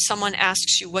when someone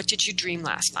asks you, what did you dream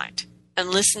last night? And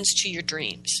listens to your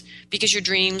dreams, because your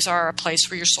dreams are a place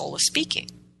where your soul is speaking.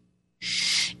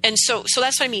 And so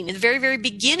that's what I mean. In the very, very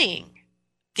beginning,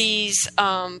 these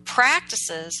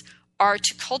practices are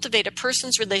to cultivate a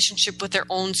person's relationship with their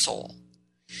own soul.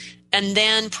 And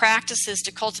then practices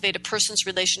to cultivate a person's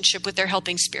relationship with their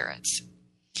helping spirits.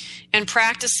 And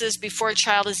practices before a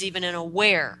child is even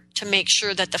aware to make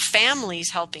sure that the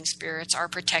family's helping spirits are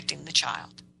protecting the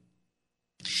child.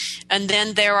 And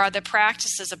then there are the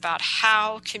practices about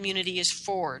how community is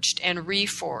forged and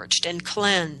reforged and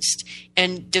cleansed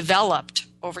and developed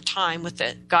over time with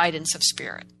the guidance of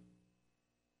spirit.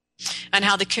 And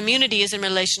how the community is in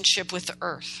relationship with the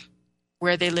earth,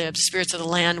 where they live, the spirits of the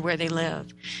land where they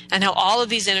live. And how all of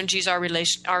these energies are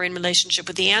in relationship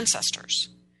with the ancestors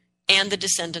and the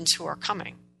descendants who are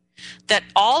coming. That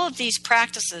all of these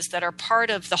practices that are part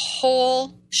of the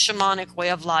whole shamanic way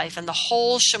of life and the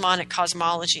whole shamanic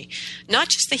cosmology, not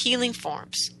just the healing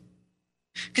forms.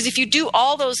 Because if you do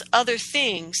all those other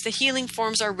things, the healing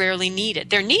forms are rarely needed.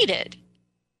 They're needed,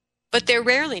 but they're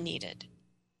rarely needed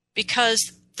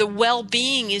because the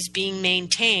well-being is being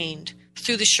maintained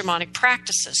through the shamanic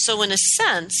practices. So in a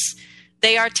sense,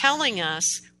 they are telling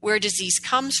us where disease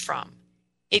comes from.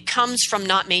 It comes from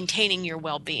not maintaining your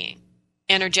well-being,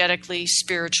 energetically,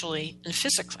 spiritually, and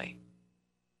physically.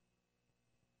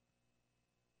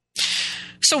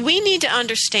 So we need to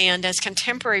understand as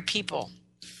contemporary people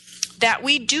that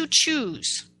we do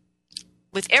choose,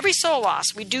 with every soul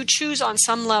loss, we do choose on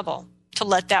some level to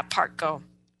let that part go.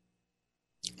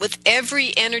 With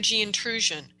every energy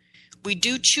intrusion, we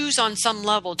do choose on some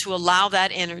level to allow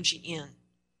that energy in.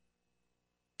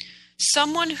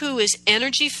 Someone who is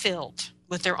energy filled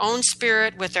with their own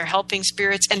spirit, with their helping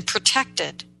spirits, and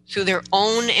protected through their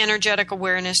own energetic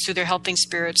awareness, through their helping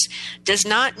spirits, does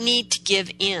not need to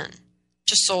give in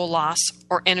to soul loss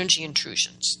or energy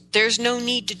intrusions. There's no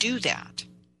need to do that.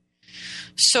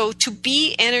 So to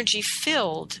be energy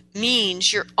filled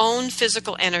means your own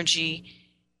physical energy,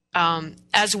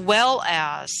 as well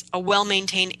as a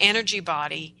well-maintained energy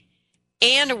body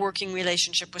and a working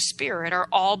relationship with spirit are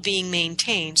all being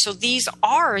maintained. So these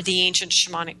are the ancient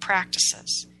shamanic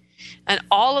practices. And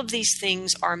all of these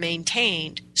things are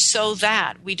maintained so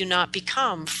that we do not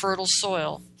become fertile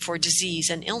soil for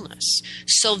disease and illness,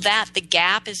 so that the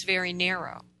gap is very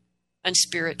narrow and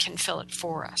spirit can fill it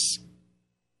for us.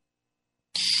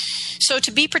 So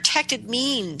to be protected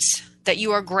means that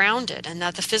you are grounded and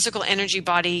that the physical energy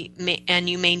body and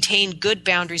you maintain good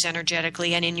boundaries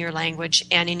energetically and in your language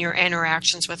and in your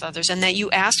interactions with others, and that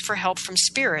you ask for help from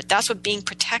spirit. That's what being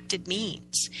protected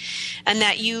means. And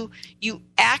that you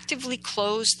actively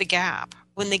close the gap.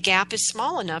 When the gap is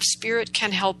small enough, spirit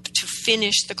can help to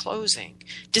finish the closing.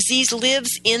 Disease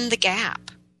lives in the gap.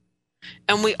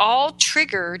 And we all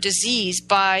trigger disease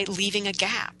by leaving a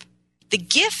gap. The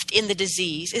gift in the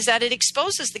disease is that it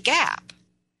exposes the gap.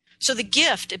 So the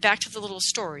gift, back to the little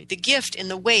story, the gift in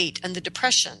the weight and the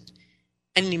depression,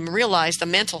 I didn't even realize the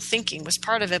mental thinking was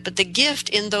part of it, but the gift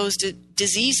in those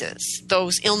diseases,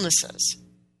 those illnesses,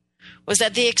 was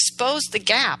that they exposed the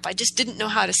gap. I just didn't know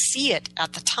how to see it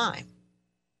at the time.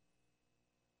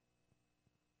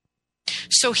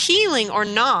 So healing or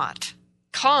not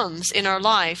comes in our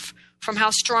life from how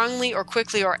strongly or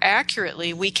quickly or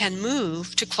accurately we can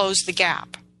move to close the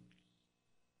gap.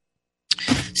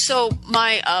 So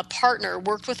my partner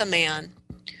worked with a man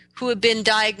who had been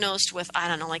diagnosed with,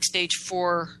 like stage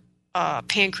 4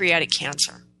 pancreatic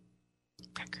cancer.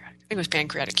 I think it was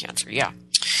pancreatic cancer, yeah.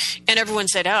 And everyone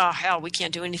said, oh, hell, we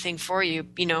can't do anything for you.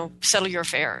 Settle your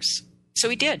affairs. So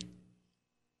he did.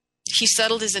 He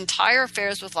settled his entire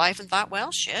affairs with life and thought,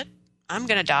 well, shit, I'm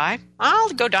going to die. I'll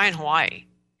go die in Hawaii.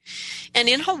 And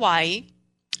in Hawaii,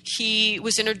 he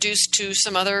was introduced to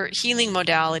some other healing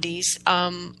modalities,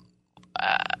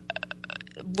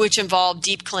 which involved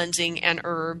deep cleansing and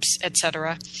herbs,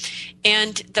 etc.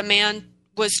 And the man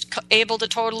was able to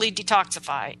totally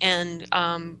detoxify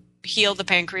and heal the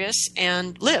pancreas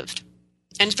and lived.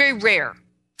 And it's very rare,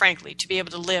 frankly, to be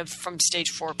able to live from stage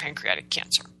 4 pancreatic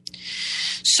cancer.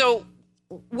 So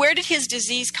where did his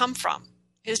disease come from?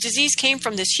 His disease came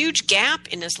from this huge gap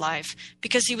in his life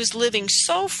because he was living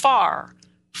so far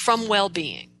from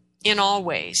well-being in all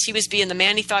ways. He was being the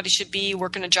man he thought he should be,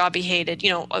 working a job he hated,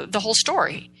 the whole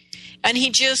story. And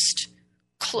he just,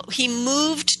 he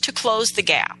moved to close the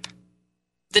gap.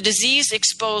 The disease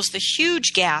exposed the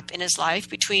huge gap in his life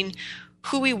between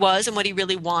who he was and what he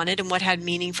really wanted and what had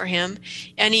meaning for him.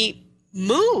 And he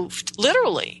moved,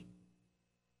 literally,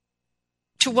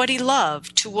 to what he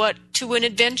loved, to an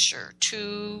adventure,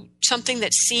 to something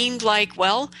that seemed like,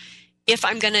 well, if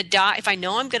I'm going to die, if I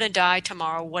know I'm going to die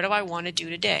tomorrow, what do I want to do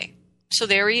today? So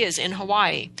there he is in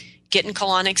Hawaii, getting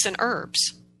colonics and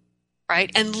herbs,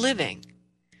 right? And living,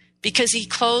 because he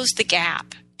closed the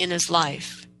gap in his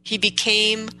life. He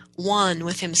became one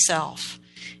with himself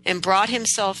and brought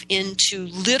himself into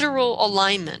literal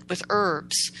alignment with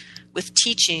herbs, with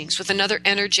teachings, with another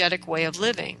energetic way of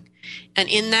living. And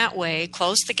in that way,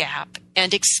 closed the gap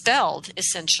and expelled,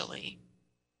 essentially,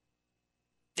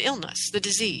 the illness, the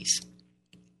disease.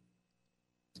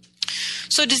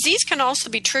 So disease can also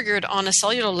be triggered on a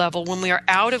cellular level when we are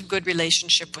out of good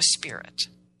relationship with spirit.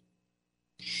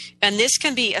 And this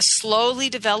can be a slowly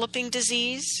developing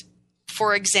disease.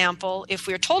 For example, if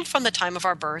we are told from the time of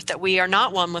our birth that we are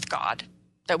not one with God,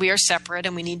 that we are separate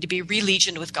and we need to be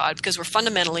relegioned with God because we're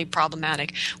fundamentally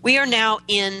problematic, we are now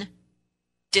in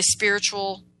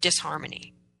spiritual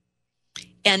disharmony.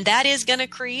 And that is going to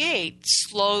create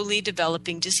slowly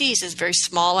developing disease. It's a very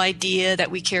small idea that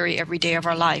we carry every day of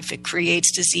our life. It creates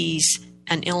disease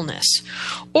and illness.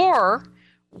 Or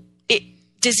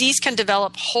disease can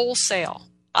develop wholesale.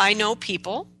 I know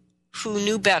people who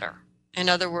knew better. In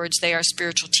other words, they are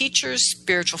spiritual teachers,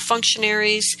 spiritual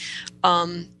functionaries,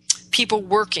 people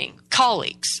working,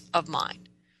 colleagues of mine,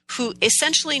 who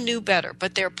essentially knew better,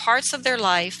 but there are parts of their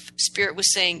life, Spirit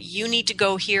was saying, you need to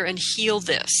go here and heal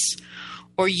this,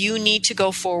 or you need to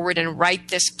go forward and write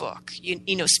this book.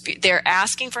 They're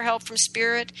asking for help from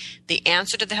Spirit. The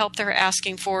answer to the help they're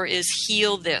asking for is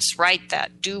heal this, write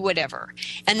that, do whatever.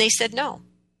 And they said no.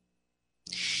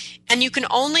 And you can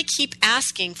only keep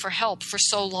asking for help for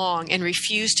so long and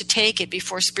refuse to take it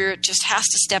before Spirit just has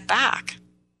to step back.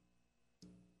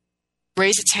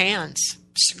 Raise its hands.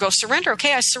 Go surrender.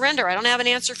 Okay, I surrender. I don't have an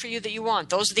answer for you that you want.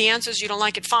 Those are the answers. You don't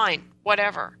like it. Fine.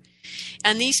 Whatever.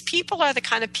 And these people are the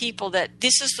kind of people that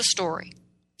this is the story.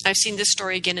 I've seen this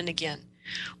story again and again.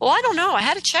 Well, I don't know. I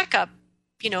had a checkup,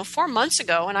 4 months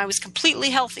ago, and I was completely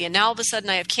healthy. And now all of a sudden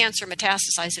I have cancer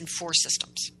metastasized in 4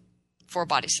 systems, 4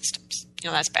 body systems.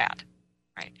 That's bad,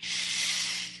 right?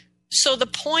 So the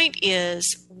point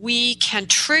is we can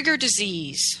trigger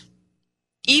disease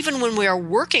even when we are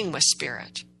working with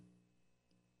Spirit,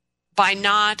 by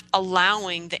not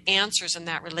allowing the answers in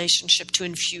that relationship to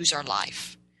infuse our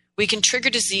life. We can trigger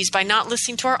disease by not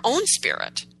listening to our own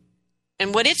spirit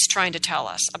and what it's trying to tell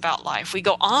us about life. We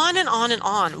go on and on and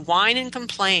on, whine and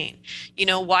complain.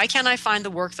 Why can't I find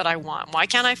the work that I want? Why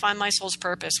can't I find my soul's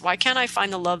purpose? Why can't I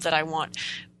find the love that I want?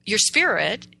 Your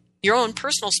spirit, your own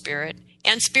personal spirit,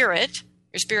 and spirit,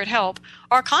 your spirit help,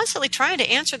 are constantly trying to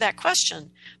answer that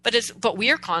question. But we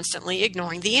are constantly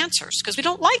ignoring the answers because we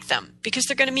don't like them, because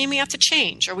they're going to mean we have to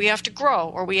change, or we have to grow,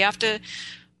 or we have to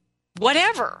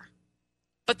whatever.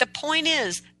 But the point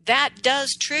is that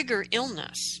does trigger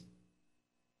illness.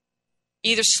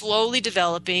 either slowly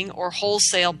developing or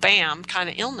wholesale, bam, kind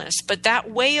of illness. But that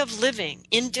way of living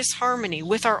in disharmony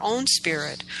with our own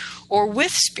spirit or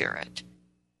with spirit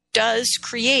does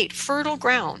create fertile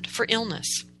ground for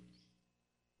illness.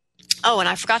 Oh, and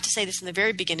I forgot to say this in the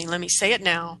very beginning. Let me say it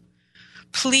now.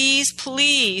 Please,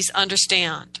 please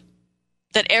understand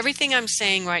that everything I'm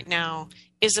saying right now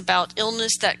is about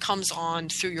illness that comes on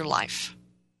through your life.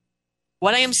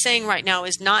 What I am saying right now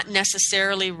is not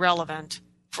necessarily relevant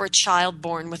for a child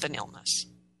born with an illness.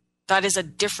 That is a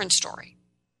different story.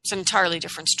 It's an entirely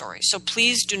different story. So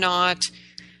please do not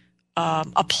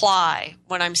apply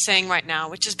what I'm saying right now,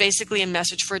 which is basically a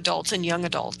message for adults and young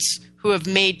adults who have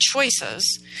made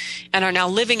choices and are now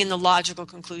living in the logical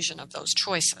conclusion of those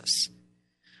choices.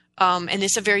 And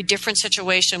it's a very different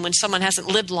situation when someone hasn't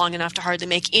lived long enough to hardly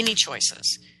make any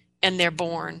choices and they're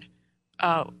born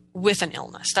with an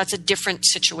illness. That's a different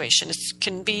situation. It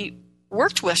can be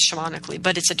worked with shamanically,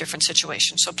 but it's a different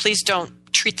situation. So please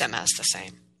don't treat them as the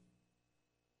same.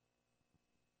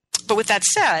 But with that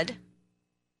said,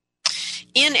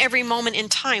 in every moment in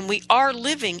time, we are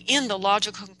living in the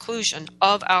logical conclusion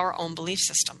of our own belief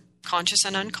system, conscious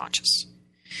and unconscious.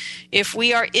 If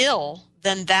we are ill,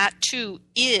 then that too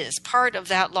is part of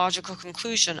that logical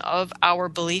conclusion of our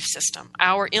belief system.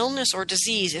 Our illness or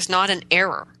disease is not an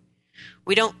error.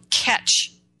 We don't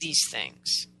catch these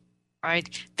things, right?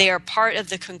 They are part of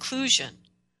the conclusion,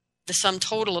 the sum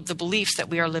total of the beliefs that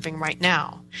we are living right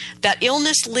now. That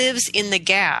illness lives in the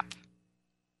gap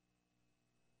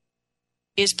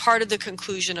is part of the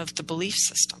conclusion of the belief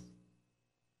system,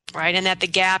 right? And that the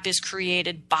gap is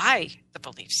created by the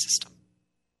belief system.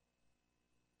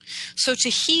 So to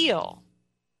heal,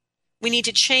 we need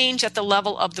to change at the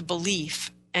level of the belief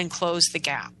and close the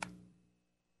gap.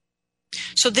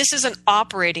 So this is an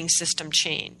operating system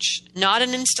change, not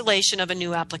an installation of a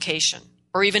new application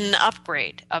or even an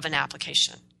upgrade of an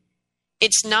application.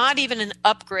 It's not even an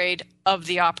upgrade of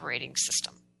the operating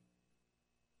system.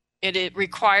 It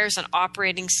requires an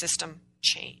operating system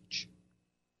change.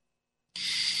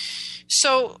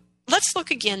 So let's look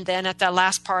again then at that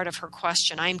last part of her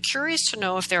question. I am curious to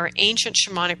know if there are ancient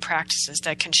shamanic practices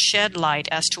that can shed light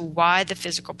as to why the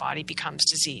physical body becomes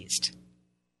diseased.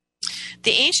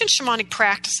 The ancient shamanic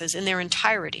practices in their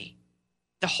entirety,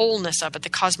 the wholeness of it, the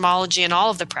cosmology and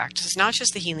all of the practices, not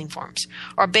just the healing forms,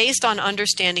 are based on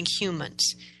understanding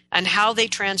humans and how they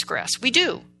transgress. We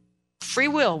do. Free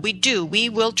will, we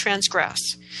will transgress.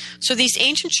 So these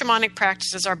ancient shamanic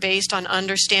practices are based on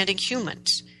understanding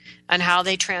humans and how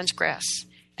they transgress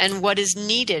and what is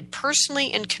needed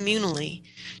personally and communally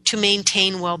to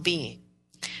maintain well-being.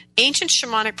 Ancient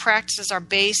shamanic practices are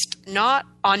based not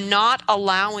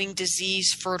allowing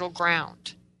disease fertile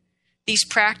ground. These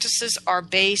practices are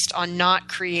based on not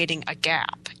creating a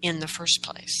gap in the first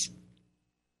place.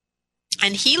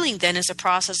 And healing then is a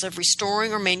process of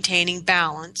restoring or maintaining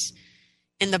balance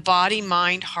in the body,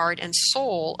 mind, heart, and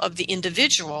soul of the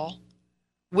individual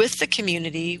with the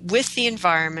community, with the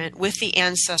environment, with the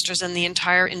ancestors, and the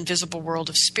entire invisible world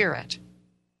of spirit.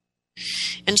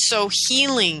 And so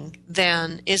healing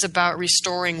then is about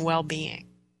restoring well-being.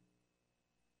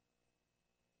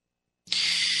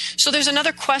 So there's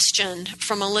another question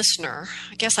from a listener.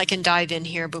 I guess I can dive in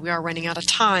here, but we are running out of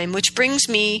time, which brings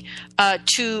me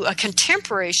to a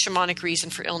contemporary shamanic reason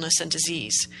for illness and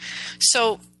disease.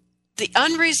 So the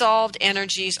unresolved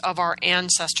energies of our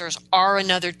ancestors are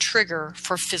another trigger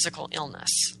for physical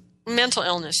illness. Mental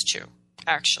illness too,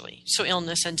 actually. So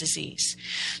illness and disease.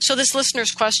 So this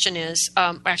listener's question is,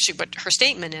 actually what her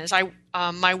statement is,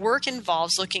 my work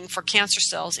involves looking for cancer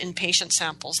cells in patient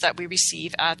samples that we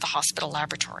receive at the hospital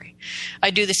laboratory. I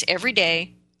do this every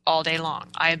day, all day long.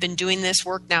 I have been doing this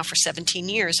work now for 17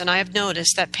 years, and I have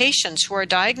noticed that patients who are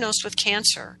diagnosed with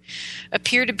cancer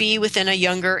appear to be within a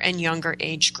younger and younger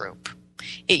age group.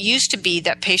 It used to be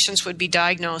that patients would be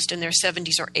diagnosed in their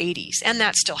 70s or 80s, and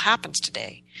that still happens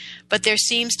today. But there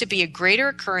seems to be a greater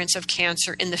occurrence of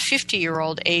cancer in the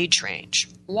 50-year-old age range.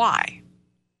 Why?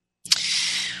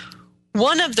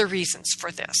 One of the reasons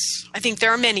for this, I think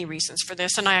there are many reasons for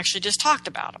this, and I actually just talked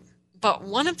about them, but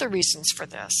one of the reasons for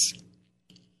this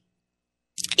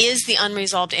is the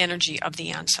unresolved energy of the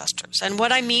ancestors. And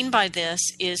what I mean by this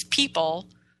is people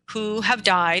who have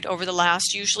died over the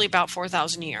last usually about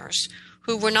 4,000 years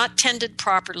who were not tended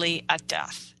properly at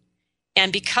death.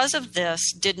 And because of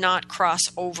this, did not cross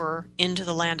over into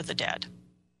the land of the dead.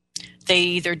 They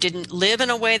either didn't live in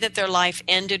a way that their life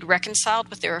ended reconciled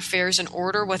with their affairs in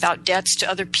order, without debts to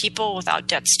other people, without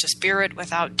debts to spirit,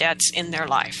 without debts in their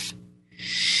life.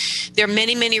 There are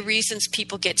many, many reasons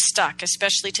people get stuck,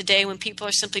 especially today when people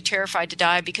are simply terrified to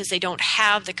die because they don't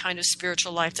have the kind of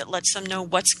spiritual life that lets them know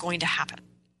what's going to happen.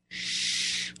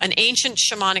 An ancient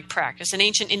shamanic practice, an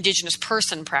ancient indigenous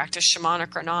person practice,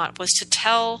 shamanic or not, was to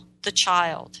tell the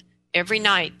child every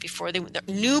night before the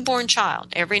newborn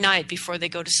child, every night before they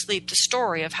go to sleep, the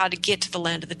story of how to get to the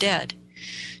land of the dead,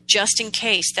 just in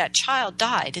case that child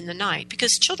died in the night,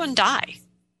 because children die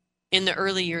in the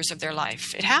early years of their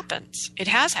life. It happens. It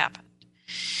has happened.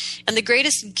 And the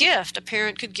greatest gift a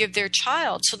parent could give their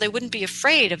child so they wouldn't be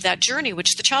afraid of that journey,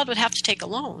 which the child would have to take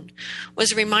alone,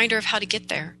 was a reminder of how to get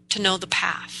there, to know the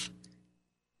path.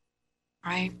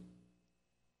 Right?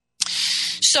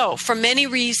 So, for many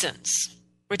reasons,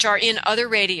 which are in other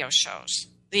radio shows,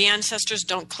 the ancestors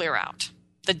don't clear out.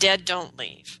 The dead don't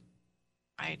leave.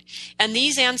 Right? And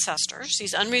these ancestors,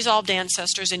 these unresolved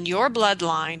ancestors in your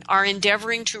bloodline, are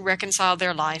endeavoring to reconcile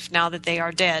their life now that they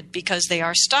are dead, because they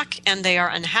are stuck and they are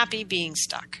unhappy being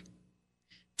stuck.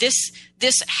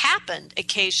 This happened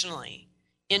occasionally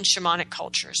in shamanic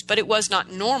cultures, but it was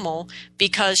not normal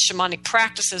because shamanic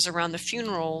practices around the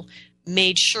funeral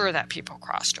made sure that people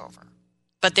crossed over.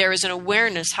 But there is an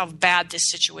awareness how bad this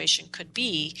situation could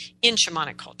be in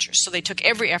shamanic cultures. So they took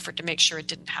every effort to make sure it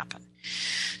didn't happen.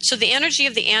 So the energy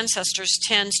of the ancestors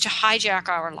tends to hijack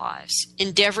our lives,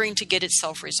 endeavoring to get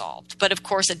itself resolved. But of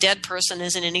course, a dead person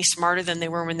isn't any smarter than they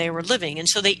were when they were living. And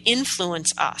so they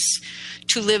influence us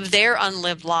to live their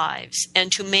unlived lives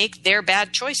and to make their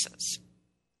bad choices.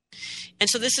 And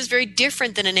so this is very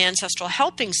different than an ancestral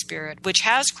helping spirit, which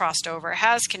has crossed over,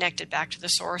 has connected back to the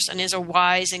source, and is a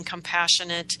wise and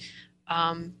compassionate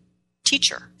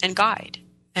teacher and guide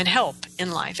and help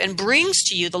in life, and brings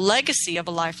to you the legacy of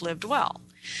a life lived well.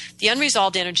 The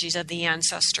unresolved energies of the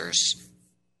ancestors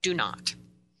do not.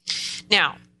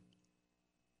 Now,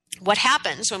 what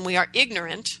happens when we are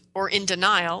ignorant or in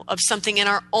denial of something in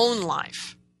our own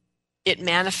life? It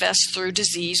manifests through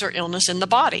disease or illness in the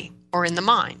body or in the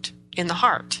mind, in the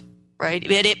heart, right?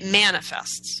 It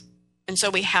manifests. And so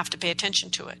we have to pay attention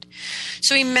to it.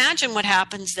 So imagine what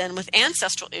happens then with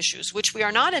ancestral issues, which we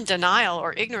are not in denial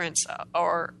or ignorance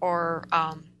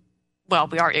well,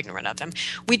 we are ignorant of them.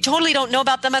 We totally don't know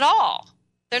about them at all.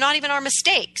 They're not even our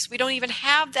mistakes. We don't even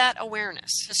have that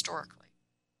awareness historically.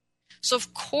 So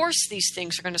of course these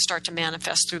things are going to start to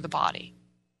manifest through the body,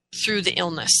 through the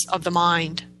illness of the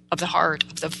mind, of the heart,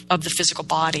 of the physical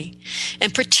body,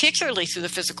 and particularly through the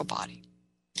physical body,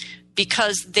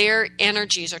 because their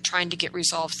energies are trying to get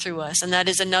resolved through us. And that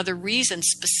is another reason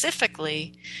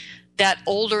specifically that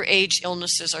older age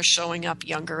illnesses are showing up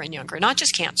younger and younger, not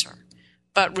just cancer,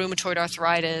 but rheumatoid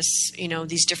arthritis,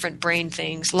 these different brain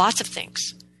things, lots of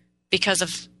things, because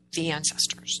of the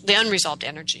ancestors, the unresolved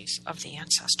energies of the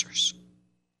ancestors.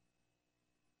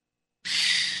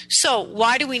 So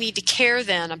why do we need to care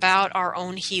then about our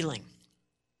own healing?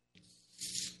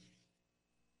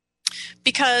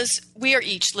 Because we are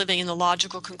each living in the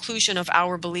logical conclusion of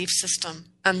our belief system,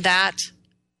 and that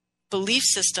belief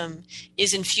system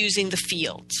is infusing the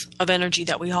fields of energy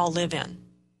that we all live in.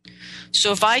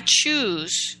 So if I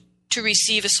choose to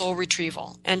receive a soul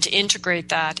retrieval and to integrate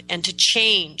that and to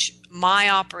change my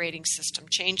operating system,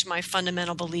 change my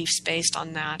fundamental beliefs based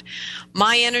on that,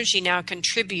 my energy now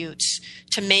contributes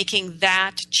to making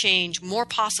that change more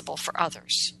possible for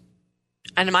others.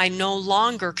 And I'm no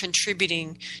longer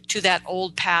contributing to that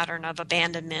old pattern of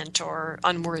abandonment or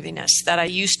unworthiness that I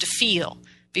used to feel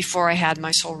before I had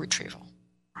my soul retrieval,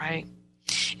 right?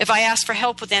 If I ask for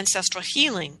help with ancestral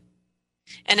healing,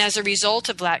 and as a result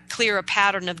of that, clear a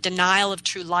pattern of denial of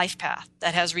true life path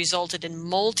that has resulted in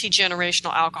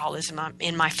multi-generational alcoholism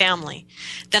in my family,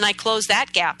 then I close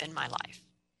that gap in my life.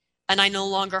 And I no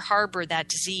longer harbor that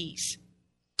disease.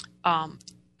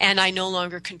 And I no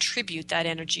longer contribute that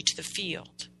energy to the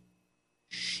field.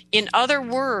 In other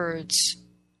words,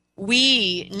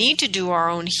 we need to do our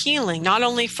own healing, not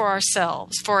only for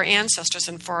ourselves, for our ancestors,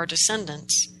 and for our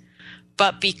descendants,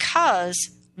 but because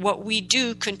what we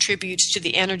do contributes to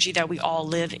the energy that we all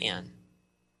live in.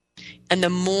 And the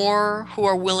more who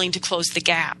are willing to close the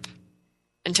gap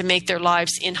and to make their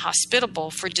lives inhospitable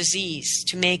for disease,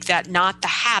 to make that not the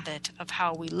habit of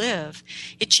how we live,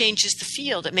 it changes the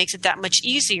field. It makes it that much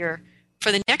easier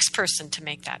for the next person to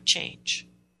make that change.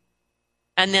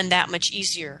 And then that much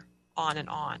easier on and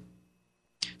on.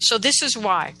 So this is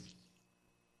why.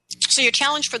 So your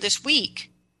challenge for this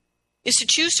week is to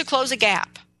choose to close a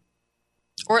gap,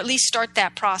 or at least start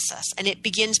that process. And it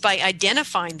begins by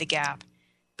identifying the gap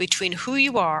between who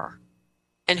you are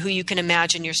and who you can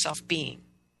imagine yourself being.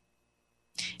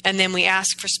 And then we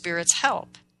ask for Spirit's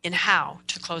help in how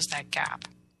to close that gap.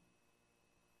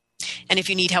 And if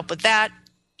you need help with that,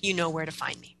 you know where to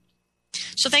find me.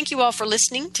 So thank you all for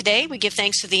listening today. We give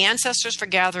thanks to the ancestors for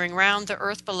gathering round, the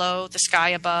earth below, the sky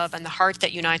above, and the heart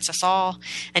that unites us all.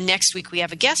 And next week we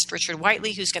have a guest, Richard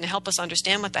Whiteley, who's going to help us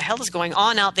understand what the hell is going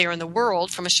on out there in the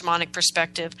world from a shamanic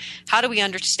perspective. How do we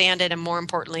understand it? And more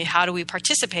importantly, how do we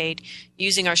participate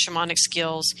using our shamanic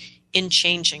skills in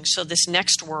changing so this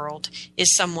next world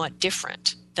is somewhat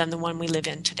different than the one we live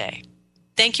in today?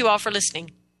 Thank you all for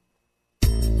listening.